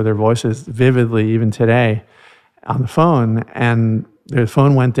remember their voices vividly, even today, on the phone. And their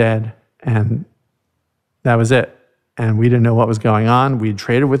phone went dead, and that was it. And we didn't know what was going on. We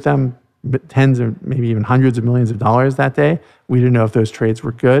traded with them tens or maybe even hundreds of millions of dollars that day. We didn't know if those trades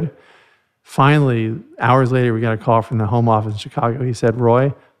were good. Finally, hours later, we got a call from the home office in Chicago. He said,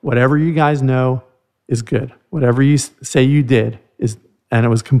 "Roy, whatever you guys know is good. Whatever you say you did is," and it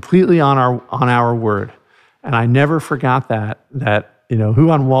was completely on our word. And I never forgot that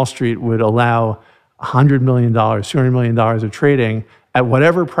who on Wall Street would allow $100 million, $200 million of trading at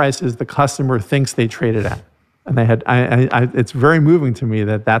whatever prices the customer thinks they traded at. And they had, it's very moving to me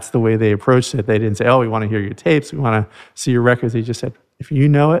that that's the way they approached it. They didn't say, "Oh, we want to hear your tapes, we want to see your records." They just said, "If you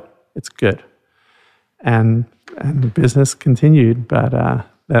know it, it's good." And business continued, but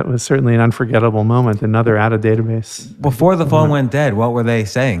that was certainly an unforgettable moment, another out of database. Before the phone went dead, what were they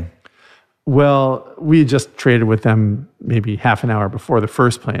saying? Well, we just traded with them maybe half an hour before the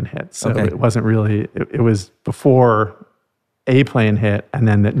first plane hit. So It wasn't really, it was before a plane hit and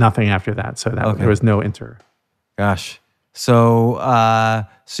then nothing after that. So there was no inter. Gosh. So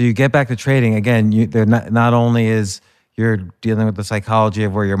you get back to trading. Again, not only is you're dealing with the psychology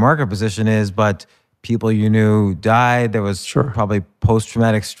of where your market position is, but people you knew died. There was probably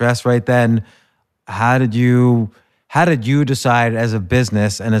post-traumatic stress right then. How did you decide as a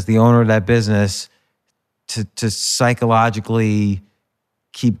business and as the owner of that business to psychologically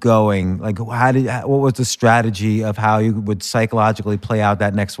keep going? Like, what was the strategy of how you would psychologically play out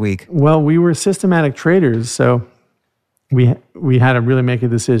that next week? Well, we were systematic traders, so we had to really make a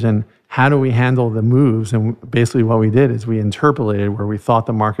decision. How do we handle the moves? And basically what we did is we interpolated where we thought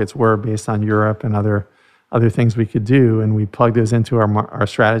the markets were based on Europe and other things we could do, and we plugged those into our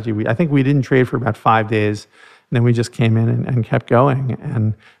strategy. I think we didn't trade for about 5 days, and then we just came in and kept going.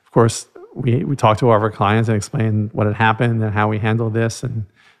 And of course, we talked to all of our clients and explained what had happened and how we handled this, and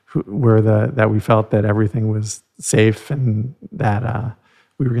that we felt that everything was safe and that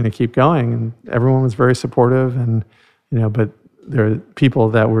we were going to keep going, and everyone was very supportive. And but there are people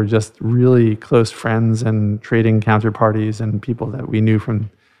that were just really close friends and trading counterparties, and people that we knew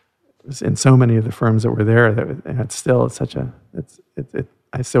from in so many of the firms that were there. That it's such a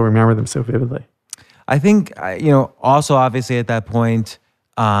I still remember them so vividly. I think also obviously at that point,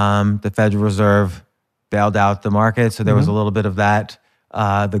 the Federal Reserve bailed out the market, so there was a little bit of that.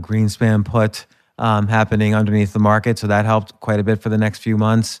 The Greenspan put happening underneath the market, so that helped quite a bit for the next few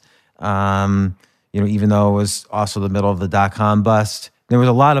months. Even though it was also the middle of the dot-com bust, there was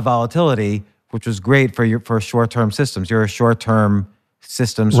a lot of volatility, which was great for short-term systems. You're a short-term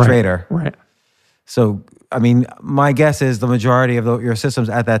systems trader, right? So, I mean, my guess is the majority of your systems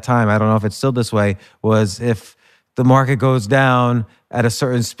at that time, I don't know if it's still this way, was if the market goes down at a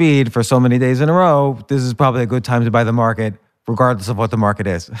certain speed for so many days in a row, this is probably a good time to buy the market, regardless of what the market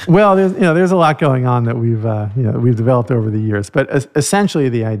is. Well, there's a lot going on that we've developed over the years, but essentially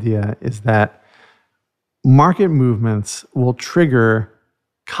the idea is that market movements will trigger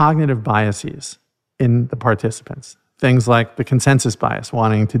cognitive biases in the participants. Things like the consensus bias,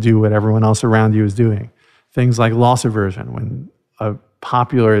 wanting to do what everyone else around you is doing. Things like loss aversion, when a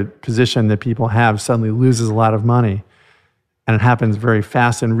popular position that people have suddenly loses a lot of money, and it happens very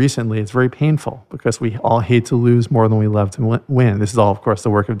fast and recently. It's very painful because we all hate to lose more than we love to win. This is all, of course,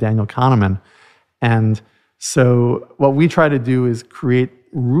 the work of Daniel Kahneman. And so what we try to do is create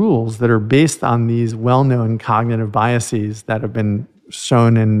rules that are based on these well-known cognitive biases that have been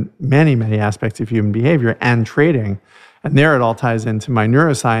shown in many, many aspects of human behavior and trading. And there it all ties into my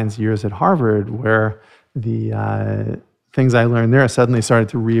neuroscience years at Harvard, where the things I learned there suddenly started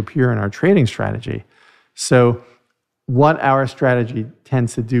to reappear in our trading strategy. So what our strategy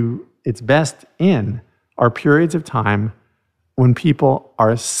tends to do its best in are periods of time when people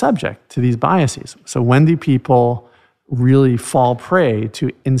are subject to these biases. So when do people really fall prey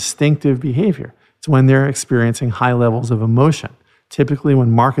to instinctive behavior? It's when they're experiencing high levels of emotion. Typically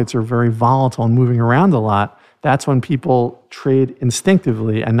when markets are very volatile and moving around a lot, that's when people trade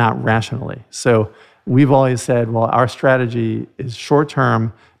instinctively and not rationally. So we've always said, well, our strategy is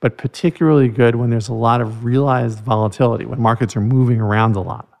short-term, but particularly good when there's a lot of realized volatility, when markets are moving around a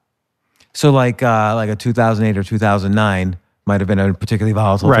lot. So like a 2008 or 2009 might have been a particularly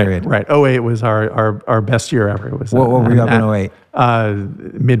volatile period. Right. 08 was our best year ever. It was, what were we up in 08?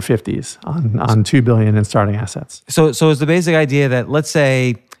 Mid-50s on $2 billion in starting assets. So is the basic idea that, let's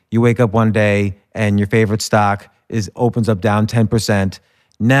say you wake up one day and your favorite stock opens up down 10%.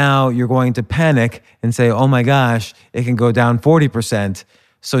 Now you're going to panic and say, oh my gosh, it can go down 40%.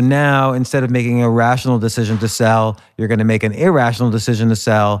 So now instead of making a rational decision to sell, you're going to make an irrational decision to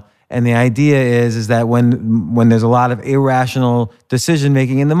sell. And the idea is that when there's a lot of irrational decision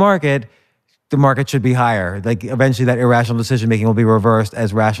making in the market should be higher. Like eventually that irrational decision making will be reversed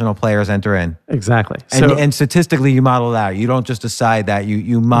as rational players enter in. Exactly. And statistically you model it out. You don't just decide that.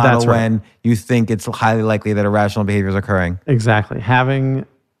 You model when you think it's highly likely that irrational behavior is occurring. Exactly. Having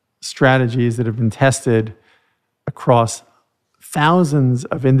strategies that have been tested across thousands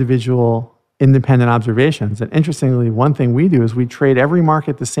of individual independent observations. And interestingly, one thing we do is we trade every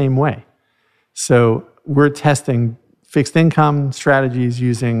market the same way. So we're testing fixed income strategies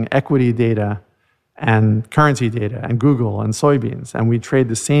using equity data and currency data and Google and soybeans. And we trade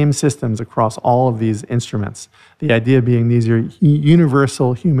the same systems across all of these instruments. The idea being these are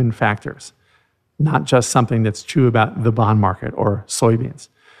universal human factors, not just something that's true about the bond market or soybeans.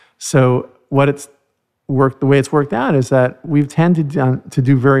 So the way it's worked out is that we've tended to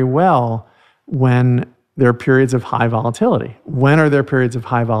do very well when there are periods of high volatility. When are there periods of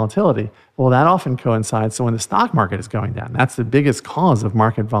high volatility? Well, that often coincides. So when the stock market is going down, that's the biggest cause of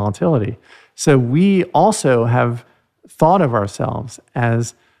market volatility. So we also have thought of ourselves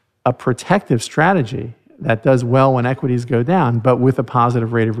as a protective strategy that does well when equities go down, but with a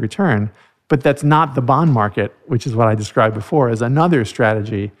positive rate of return. But that's not the bond market, which is what I described before, as another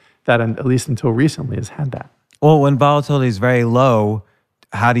strategy that, at least until recently, has had that. Well, when volatility is very low,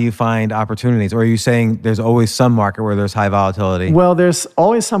 how do you find opportunities? Or are you saying there's always some market where there's high volatility? Well, there's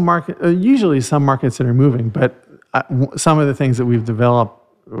always some market, usually some markets that are moving, but some of the things that we've developed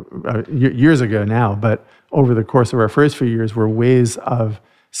years ago now, but over the course of our first few years were ways of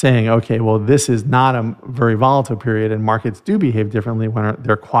saying, okay, well, this is not a very volatile period and markets do behave differently when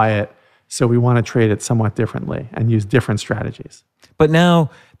they're quiet. So we want to trade it somewhat differently and use different strategies. But now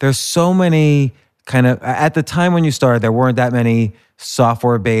there's so many at the time when you started, there weren't that many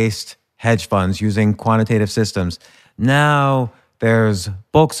software-based hedge funds using quantitative systems. Now there's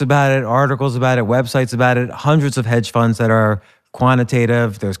books about it, articles about it, websites about it, hundreds of hedge funds that are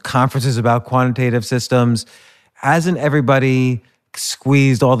quantitative. There's conferences about quantitative systems. Hasn't everybody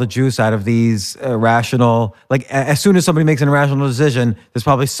squeezed all the juice out of these irrational, like as soon as somebody makes an irrational decision, there's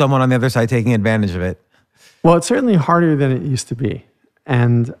probably someone on the other side taking advantage of it. Well, it's certainly harder than it used to be.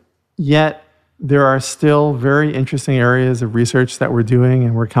 And yet there are still very interesting areas of research that we're doing,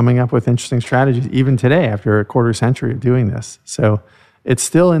 and we're coming up with interesting strategies even today after a quarter century of doing this. So it's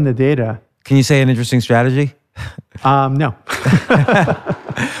still in the data. Can you say an interesting strategy? No.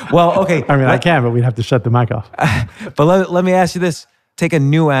 Well, okay. I mean, I can, but we'd have to shut the mic off. But let me ask you this. Take a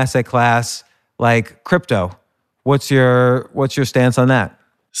new asset class like crypto. What's your stance on that?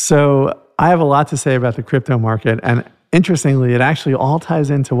 So I have a lot to say about the crypto market. And interestingly, it actually all ties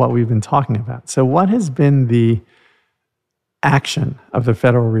into what we've been talking about. So what has been the action of the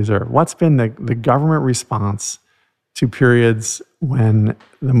Federal Reserve? What's been the government response to periods when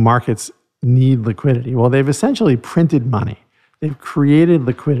the markets need liquidity? Well, they've essentially printed money. They've created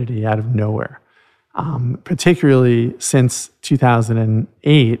liquidity out of nowhere, particularly since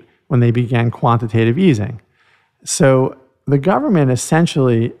 2008 when they began quantitative easing. So the government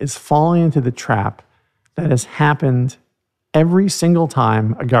essentially is falling into the trap that has happened every single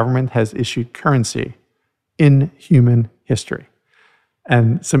time a government has issued currency in human history.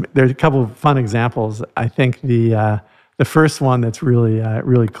 And there's a couple of fun examples. I think the first one that's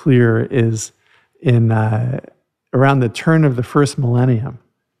really clear is in around the turn of the first millennium,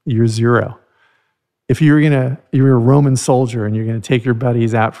 year zero. If you're a Roman soldier and you're gonna take your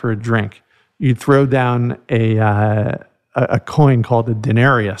buddies out for a drink, you'd throw down a coin called the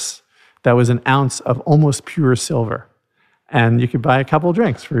denarius that was an ounce of almost pure silver, and you could buy a couple of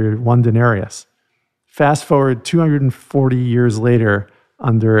drinks for one denarius. Fast forward 240 years later,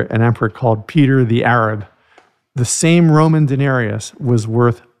 under an emperor called Peter the Arab, the same Roman denarius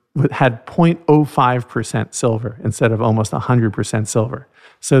had 0.05% silver instead of almost 100% silver.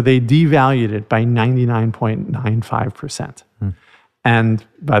 So they devalued it by 99.95%. And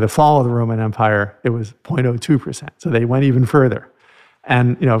by the fall of the Roman Empire, it was 0.02%. So they went even further.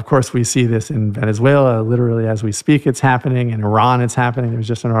 And, of course, we see this in Venezuela. Literally, as we speak, it's happening. In Iran, it's happening. There was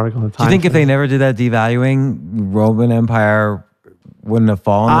just an article in the Times. Do you think if they never did that devaluing, Roman Empire wouldn't have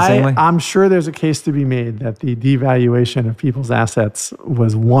fallen the same way? I'm sure there's a case to be made that the devaluation of people's assets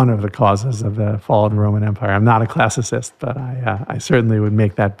was one of the causes of the fall of the Roman Empire. I'm not a classicist, but I certainly would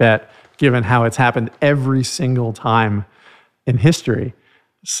make that bet, given how it's happened every single time in history.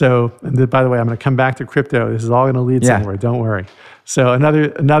 So, and by the way, I'm going to come back to crypto. This is all going to lead somewhere. Don't worry. So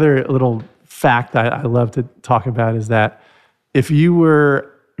another little fact I love to talk about is that if you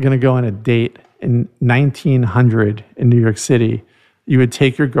were going to go on a date in 1900 in New York City, you would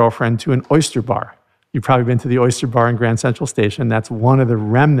take your girlfriend to an oyster bar. You've probably been to the oyster bar in Grand Central Station. That's one of the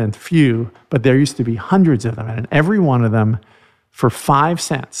remnant few, but there used to be hundreds of them. And every one of them, for 5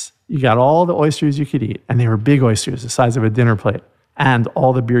 cents, you got all the oysters you could eat. And they were big oysters, the size of a dinner plate, and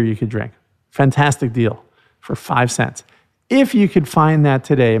all the beer you could drink. Fantastic deal for 5 cents. If you could find that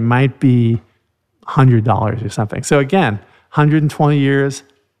today, it might be $100 or something. So again, 120 years,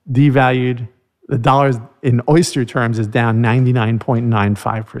 devalued. The dollar in oyster terms is down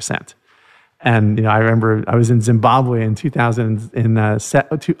 99.95%. And I remember I was in Zimbabwe in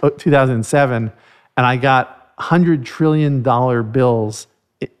 2007, and I got $100 trillion bills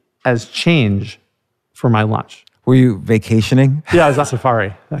as change for my lunch. Were you vacationing? Yeah, I was on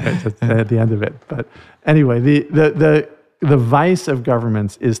safari at the end of it. But anyway, the vice of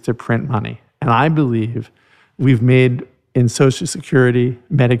governments is to print money. And I believe we've made in Social Security,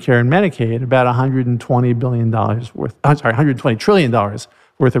 Medicare, and Medicaid about $120 trillion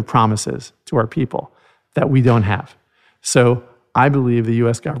worth of promises to our people that we don't have. So I believe the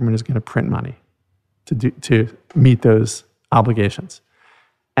U.S. government is going to print money to meet those obligations.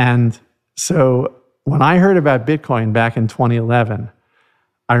 And so when I heard about Bitcoin back in 2011,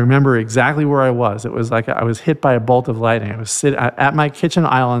 I remember exactly where I was. It was like I was hit by a bolt of lightning. I was sitting at my kitchen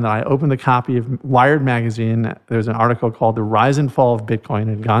island, and I opened a copy of Wired magazine. There's an article called The Rise and Fall of Bitcoin.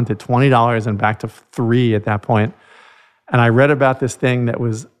 It had gone to $20 and back to $3 at that point. And I read about this thing that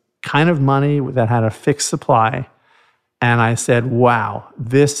was kind of money that had a fixed supply. And I said, wow,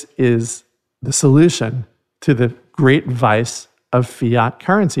 this is the solution to the great vice of fiat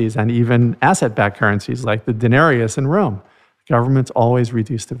currencies and even asset-backed currencies like the denarius in Rome. Governments always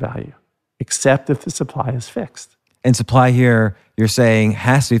reduce the value, except if the supply is fixed. And supply here, you're saying,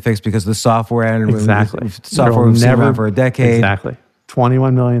 has to be fixed because the software and software we've seen around for a decade. Exactly.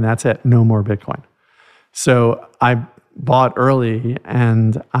 21 million, that's it. No more Bitcoin. So I bought early,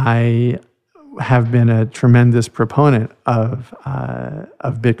 and I have been a tremendous proponent of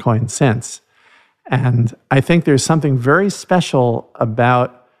Bitcoin since. And I think there's something very special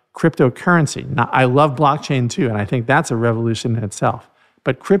about cryptocurrency. Now, I love blockchain too, and I think that's a revolution in itself.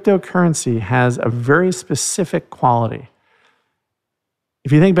 But cryptocurrency has a very specific quality.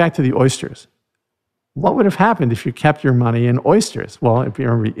 If you think back to the oysters, what would have happened if you kept your money in oysters? Well, if you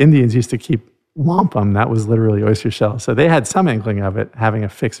remember, Indians used to keep wampum, that was literally oyster shells. So they had some inkling of it having a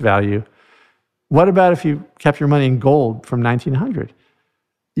fixed value. What about if you kept your money in gold from 1900?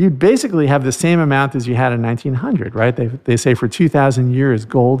 You'd basically have the same amount as you had in 1900, right? They say for 2,000 years,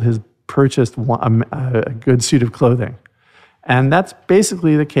 gold has purchased a good suit of clothing. And that's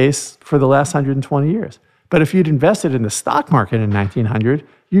basically the case for the last 120 years. But if you'd invested in the stock market in 1900,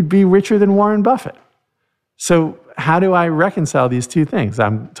 you'd be richer than Warren Buffett. So how do I reconcile these two things?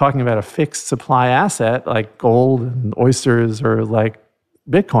 I'm talking about a fixed supply asset like gold and oysters or like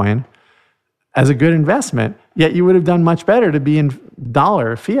Bitcoin as a good investment, yet you would have done much better to be in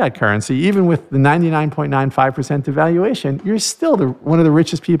dollar fiat currency. Even with the 99.95% devaluation, you're still one of the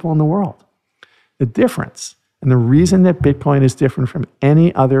richest people in the world. The difference, and the reason that Bitcoin is different from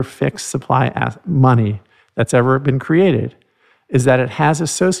any other fixed supply money that's ever been created, is that it has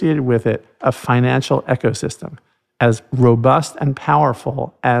associated with it a financial ecosystem as robust and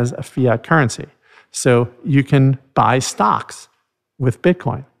powerful as a fiat currency. So you can buy stocks with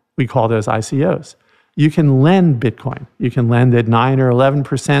Bitcoin. We call those ICOs. You can lend Bitcoin. You can lend at 9 or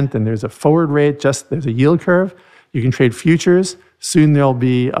 11%, and there's a forward rate, there's a yield curve. You can trade futures. Soon there'll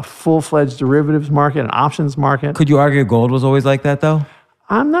be a full-fledged derivatives market, an options market. Could you argue gold was always like that, though?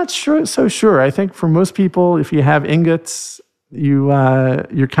 I'm not so sure. I think for most people, if you have ingots,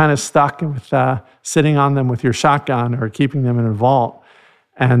 you're kind of stuck with sitting on them with your shotgun or keeping them in a vault.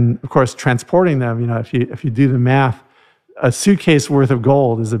 And of course, transporting them, if you do the math, a suitcase worth of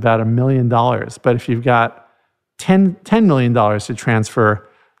gold is about $1 million. But if you've got $10 million to transfer,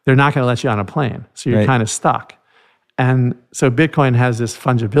 they're not going to let you on a plane. So you're kind of stuck. And so Bitcoin has this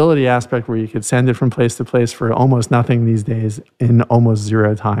fungibility aspect where you could send it from place to place for almost nothing these days in almost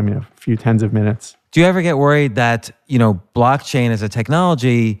zero time, a few tens of minutes. Do you ever get worried that, blockchain as a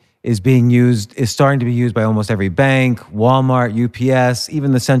technology is starting to be used by almost every bank, Walmart, UPS,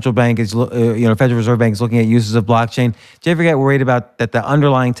 even the central bank is, Federal Reserve Bank is looking at uses of blockchain. Do you ever get worried about that the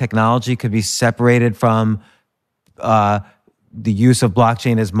underlying technology could be separated from the use of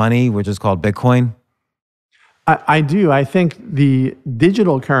blockchain as money, which is called Bitcoin? I do. I think the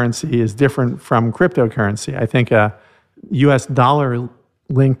digital currency is different from cryptocurrency. I think a US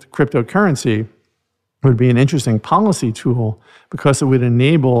dollar-linked cryptocurrency would be an interesting policy tool because it would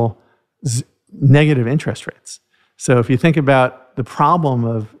enable negative interest rates. So if you think about the problem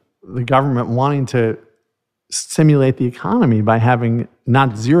of the government wanting to stimulate the economy by having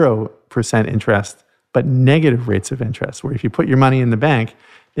not 0% interest, but negative rates of interest, where if you put your money in the bank,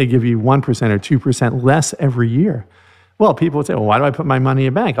 they give you 1% or 2% less every year. Well, people would say, well, why do I put my money in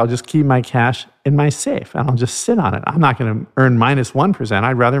a bank? I'll just keep my cash in my safe and I'll just sit on it. I'm not going to earn minus 1%.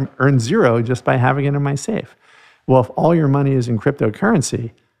 I'd rather earn 0 just by having it in my safe. Well, if all your money is in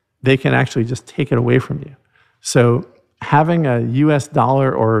cryptocurrency, they can actually just take it away from you. So having a US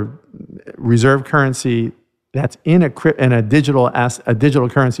dollar or reserve currency that's in a digital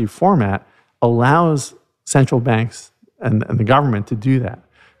currency format allows central banks and the government to do that.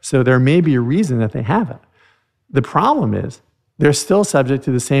 So there may be a reason that they have it. The problem is they're still subject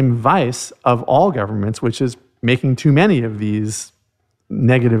to the same vice of all governments, which is making too many of these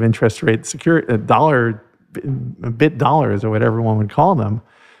negative interest rate bit dollars or whatever one would call them.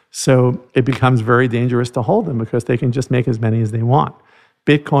 So it becomes very dangerous to hold them because they can just make as many as they want.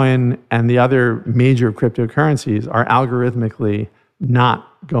 Bitcoin and the other major cryptocurrencies are algorithmically not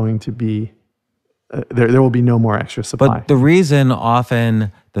going to be, there will be no more extra supply. But the reason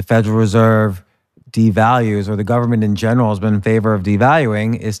often the Federal Reserve devalues, or the government in general has been in favor of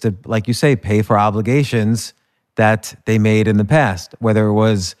devaluing, is to, like you say, pay for obligations that they made in the past, whether it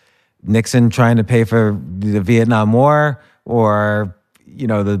was Nixon trying to pay for the Vietnam War or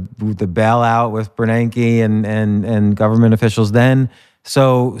the bailout with Bernanke and government officials then.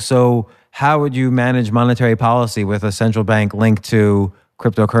 So how would you manage monetary policy with a central bank linked to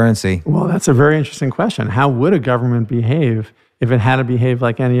cryptocurrency? Well, that's a very interesting question. How would a government behave if it had to behave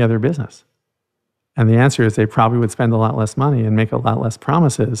like any other business? And the answer is they probably would spend a lot less money and make a lot less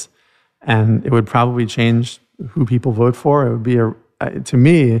promises. And it would probably change who people vote for. It would be, to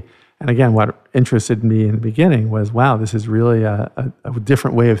me, and again, what interested me in the beginning was, wow, this is really a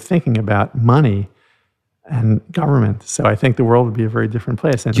different way of thinking about money and government. So I think the world would be a very different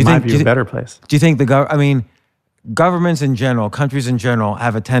place, and it might be a better place. Do you think governments in general, countries in general,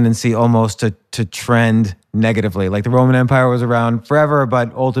 have a tendency almost to trend negatively? Like the Roman Empire was around forever,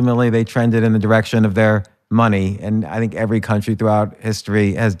 but ultimately they trended in the direction of their money, and I think every country throughout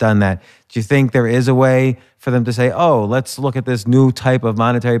history has done that. Do you think there is a way for them to say, oh, let's look at this new type of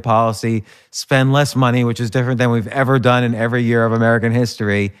monetary policy, spend less money, which is different than we've ever done in every year of American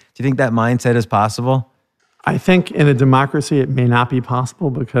history? Do you think that mindset is possible? I think in a democracy, it may not be possible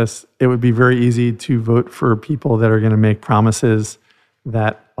because it would be very easy to vote for people that are going to make promises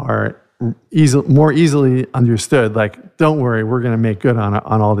that are more easily understood. Like, don't worry, we're going to make good on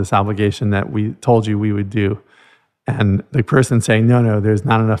all this obligation that we told you we would do. And the person saying, no, there's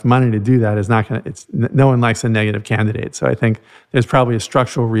not enough money to do that is not going to, no one likes a negative candidate. So I think there's probably a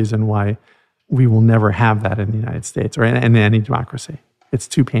structural reason why we will never have that in the United States or in any democracy. It's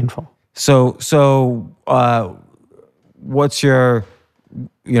too painful. So what's your,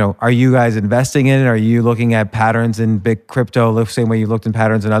 are you guys investing in it? Are you looking at patterns in big crypto the same way you looked in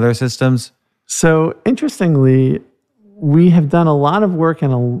patterns in other systems? So interestingly, we have done a lot of work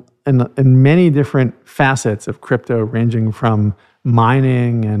in many different facets of crypto, ranging from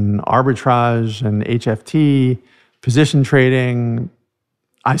mining and arbitrage and HFT, position trading,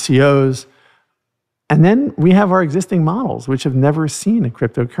 ICOs. And then we have our existing models, which have never seen a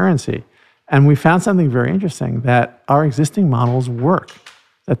cryptocurrency. And we found something very interesting, that our existing models work,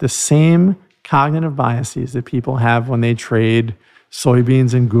 that the same cognitive biases that people have when they trade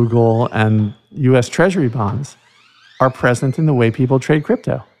soybeans in Google and US Treasury bonds are present in the way people trade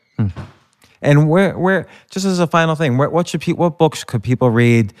crypto. And where just as a final thing, what books could people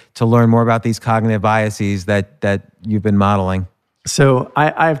read to learn more about these cognitive biases that you've been modeling? So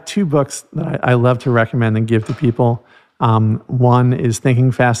I have two books that I love to recommend and give to people. One is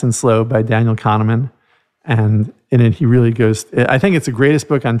Thinking Fast and Slow by Daniel Kahneman. And in it, he really goes, I think it's the greatest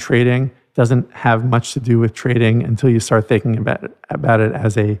book on trading. Doesn't have much to do with trading until you start thinking about it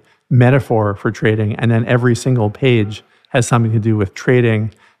as a metaphor for trading. And then every single page has something to do with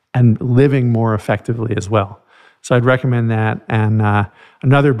trading and living more effectively as well. So I'd recommend that. And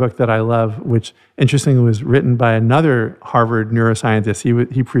another book that I love, which interestingly was written by another Harvard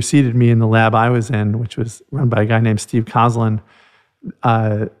neuroscientist. He preceded me in the lab I was in, which was run by a guy named Steve Coslin.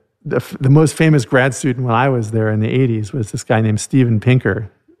 The most famous grad student when I was there in the 80s was this guy named Steven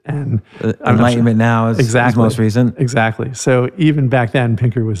Pinker. And Enlightenment Now is most recent. Exactly. So even back then,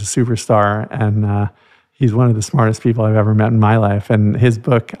 Pinker was a superstar, and he's one of the smartest people I've ever met in my life. And his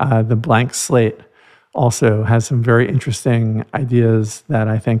book, The Blank Slate, also has some very interesting ideas that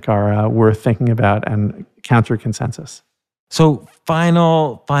I think are worth thinking about and counter consensus. So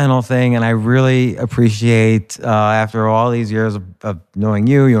final thing, and I really appreciate, after all these years of knowing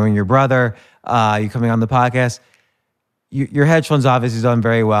you, knowing your brother, you coming on the podcast, your hedge fund's obviously done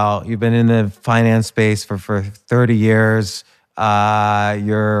very well. You've been in the finance space for 30 years.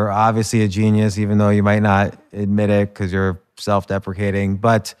 You're obviously a genius, even though you might not admit it because you're self-deprecating.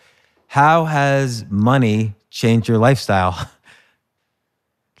 But how has money changed your lifestyle?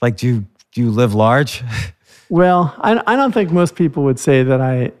 Like, do you live large? Well, I don't think most people would say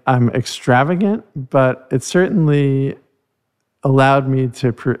that I'm extravagant, but it certainly allowed me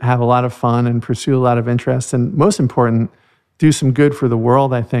to have a lot of fun and pursue a lot of interests, and most important, do some good for the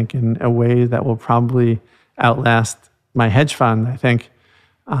world, I think, in a way that will probably outlast my hedge fund. I think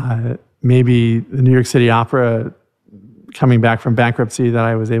maybe the New York City Opera coming back from bankruptcy that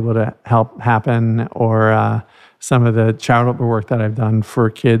I was able to help happen, or some of the charitable work that I've done for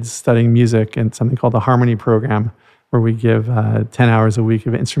kids studying music and something called the Harmony Program, where we give 10 hours a week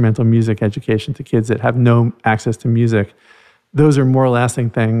of instrumental music education to kids that have no access to music. Those are more lasting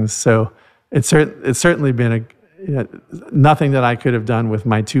things. So it's certainly been nothing that I could have done with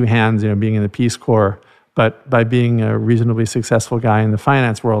my two hands, being in the Peace Corps. But by being a reasonably successful guy in the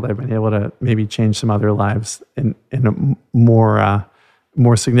finance world, I've been able to maybe change some other lives in a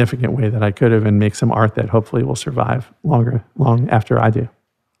more significant way that I could have, and make some art that hopefully will survive long after I do.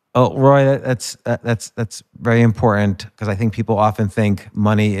 Oh, Roy, that's very important, because I think people often think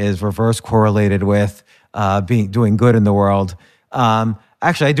money is reverse correlated with doing good in the world.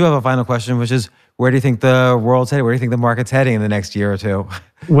 Actually, I do have a final question, which is, where do you think the world's heading? Where do you think the market's heading in the next year or two?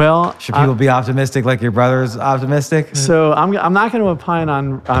 Well, should people be optimistic like your brother's optimistic? So I'm not going to opine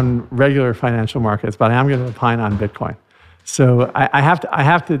on regular financial markets, but I am going to opine on Bitcoin. So I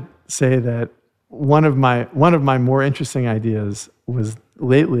have to say that one of my more interesting ideas was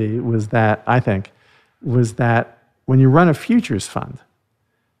that when you run a futures fund,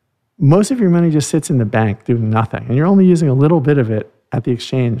 most of your money just sits in the bank doing nothing, and you're only using a little bit of it at the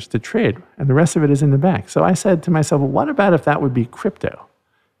exchange to trade, and the rest of it is in the bank. So I said to myself, well, what about if that would be crypto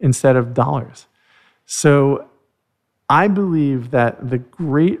instead of dollars? So I believe that the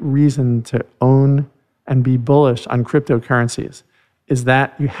great reason to own and be bullish on cryptocurrencies is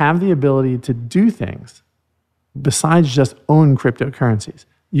that you have the ability to do things besides just own cryptocurrencies.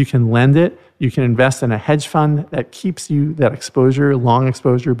 You can lend it. You can invest in a hedge fund that keeps you that exposure, long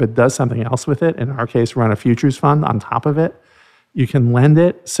exposure, but does something else with it. In our case, run a futures fund on top of it. You can lend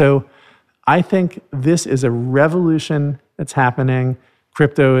it. So I think this is a revolution that's happening.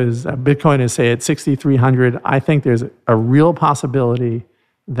 Bitcoin is, say, at 6,300. I think there's a real possibility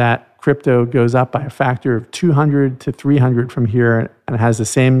that crypto goes up by a factor of 200 to 300 from here and has the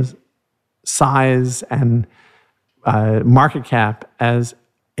same size and market cap as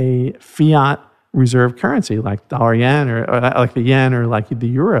a fiat reserve currency like dollar yen or like the yen or like the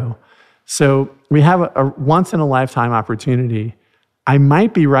euro. So we have a once in a lifetime opportunity. I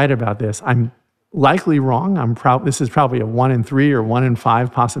might be right about this. I'm likely wrong. This is probably a 1 in 3 or 1 in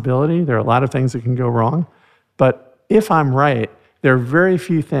 5 possibility. There are a lot of things that can go wrong. But if I'm right, there are very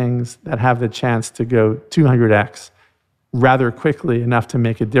few things that have the chance to go 200x rather quickly enough to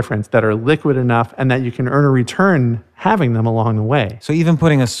make a difference, that are liquid enough and that you can earn a return having them along the way. So even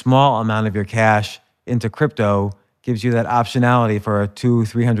putting a small amount of your cash into crypto gives you that optionality for a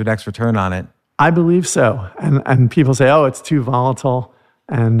 200-300x return on it. I believe so. And people say, oh, it's too volatile.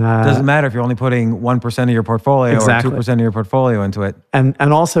 And it doesn't matter if you're only putting 1% of your portfolio exactly. or 2% of your portfolio into it. And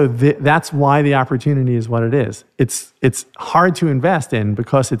also that's why the opportunity is what it is. It's hard to invest in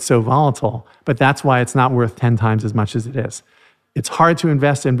because it's so volatile, but that's why it's not worth 10 times as much as it is. It's hard to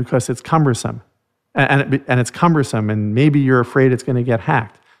invest in because it's cumbersome. And it's cumbersome, and maybe you're afraid it's going to get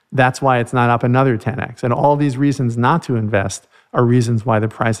hacked. That's why it's not up another 10x. And all these reasons not to invest are reasons why the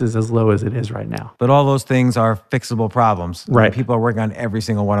price is as low as it is right now. But all those things are fixable problems. Right. I mean, people are working on every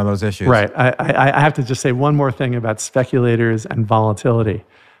single one of those issues. Right. I have to just say one more thing about speculators and volatility.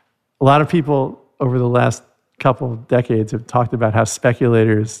 A lot of people over the last couple of decades have talked about how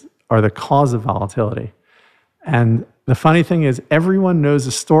speculators are the cause of volatility. And the funny thing is, everyone knows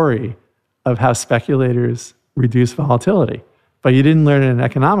a story of how speculators reduce volatility. But you didn't learn it in an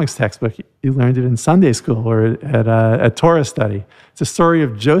economics textbook. You learned it in Sunday school or at a Torah study. It's a story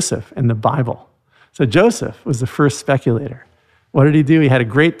of Joseph in the Bible. So Joseph was the first speculator. What did he do? He had a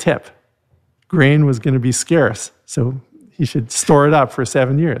great tip. Grain was going to be scarce, so he should store it up for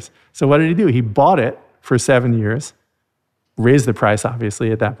 7 years. So what did he do? He bought it for 7 years, raised the price,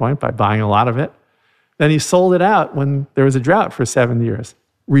 obviously, at that point by buying a lot of it. Then he sold it out when there was a drought for 7 years,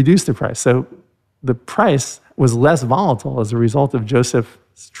 reduced the price. So the price was less volatile as a result of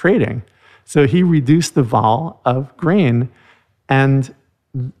Joseph's trading. So he reduced the vol of grain. And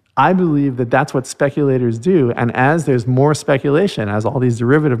I believe that that's what speculators do. And as there's more speculation, as all these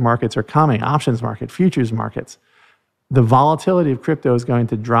derivative markets are coming, options market, futures markets, the volatility of crypto is going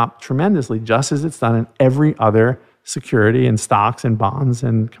to drop tremendously, just as it's done in every other security and stocks and bonds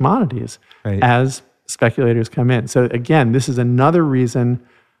and commodities as speculators come in. So again, this is another reason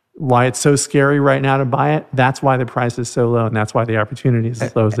why it's so scary right now to buy it. That's why the price is so low, and that's why the opportunity is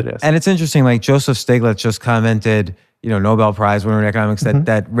as low as it is. And it's interesting, like Joseph Stiglitz just commented, Nobel Prize winner in economics,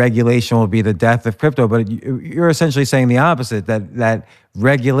 that regulation will be the death of crypto. But you're essentially saying the opposite, that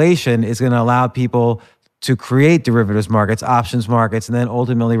regulation is going to allow people to create derivatives markets, options markets, and then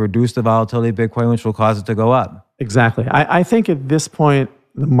ultimately reduce the volatility of Bitcoin, which will cause it to go up. Exactly. I think at this point,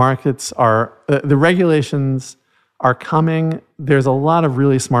 the markets are, the regulations are coming. There's a lot of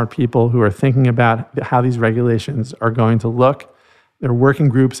really smart people who are thinking about how these regulations are going to look. There are working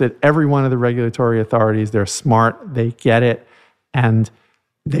groups at every one of the regulatory authorities. They're smart, they get it, and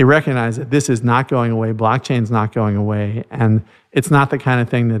they recognize that this is not going away. Blockchain's not going away, and it's not the kind of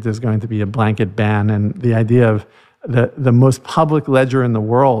thing that there's going to be a blanket ban. And the idea of the most public ledger in the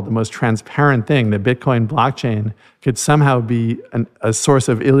world, the most transparent thing, the Bitcoin blockchain, could somehow be a source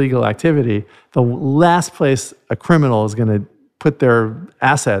of illegal activity. The last place a criminal is going to put their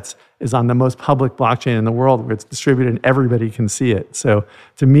assets is on the most public blockchain in the world, where it's distributed and everybody can see it. So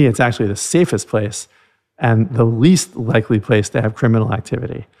to me, it's actually the safest place and the least likely place to have criminal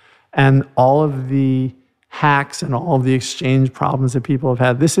activity. And all of the hacks and all of the exchange problems that people have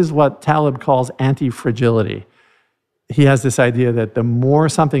had, this is what Taleb calls anti-fragility. He has this idea that the more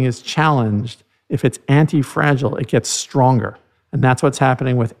something is challenged, if it's anti-fragile, it gets stronger. And that's what's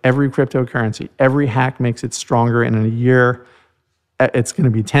happening with every cryptocurrency. Every hack makes it stronger, and in a year, it's going to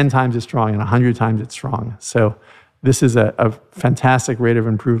be 10 times as strong and 100 times as strong. So this is a fantastic rate of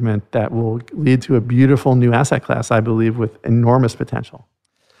improvement that will lead to a beautiful new asset class, I believe, with enormous potential.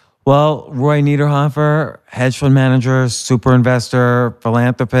 Well, Roy Niederhoffer, hedge fund manager, super investor,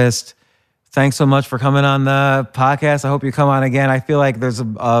 philanthropist, thanks so much for coming on the podcast. I hope you come on again. I feel like there's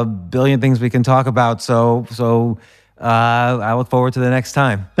a billion things we can talk about. So I look forward to the next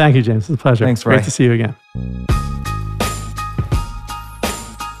time. Thank you, James. It's a pleasure. Thanks, Roy. Great to see you again.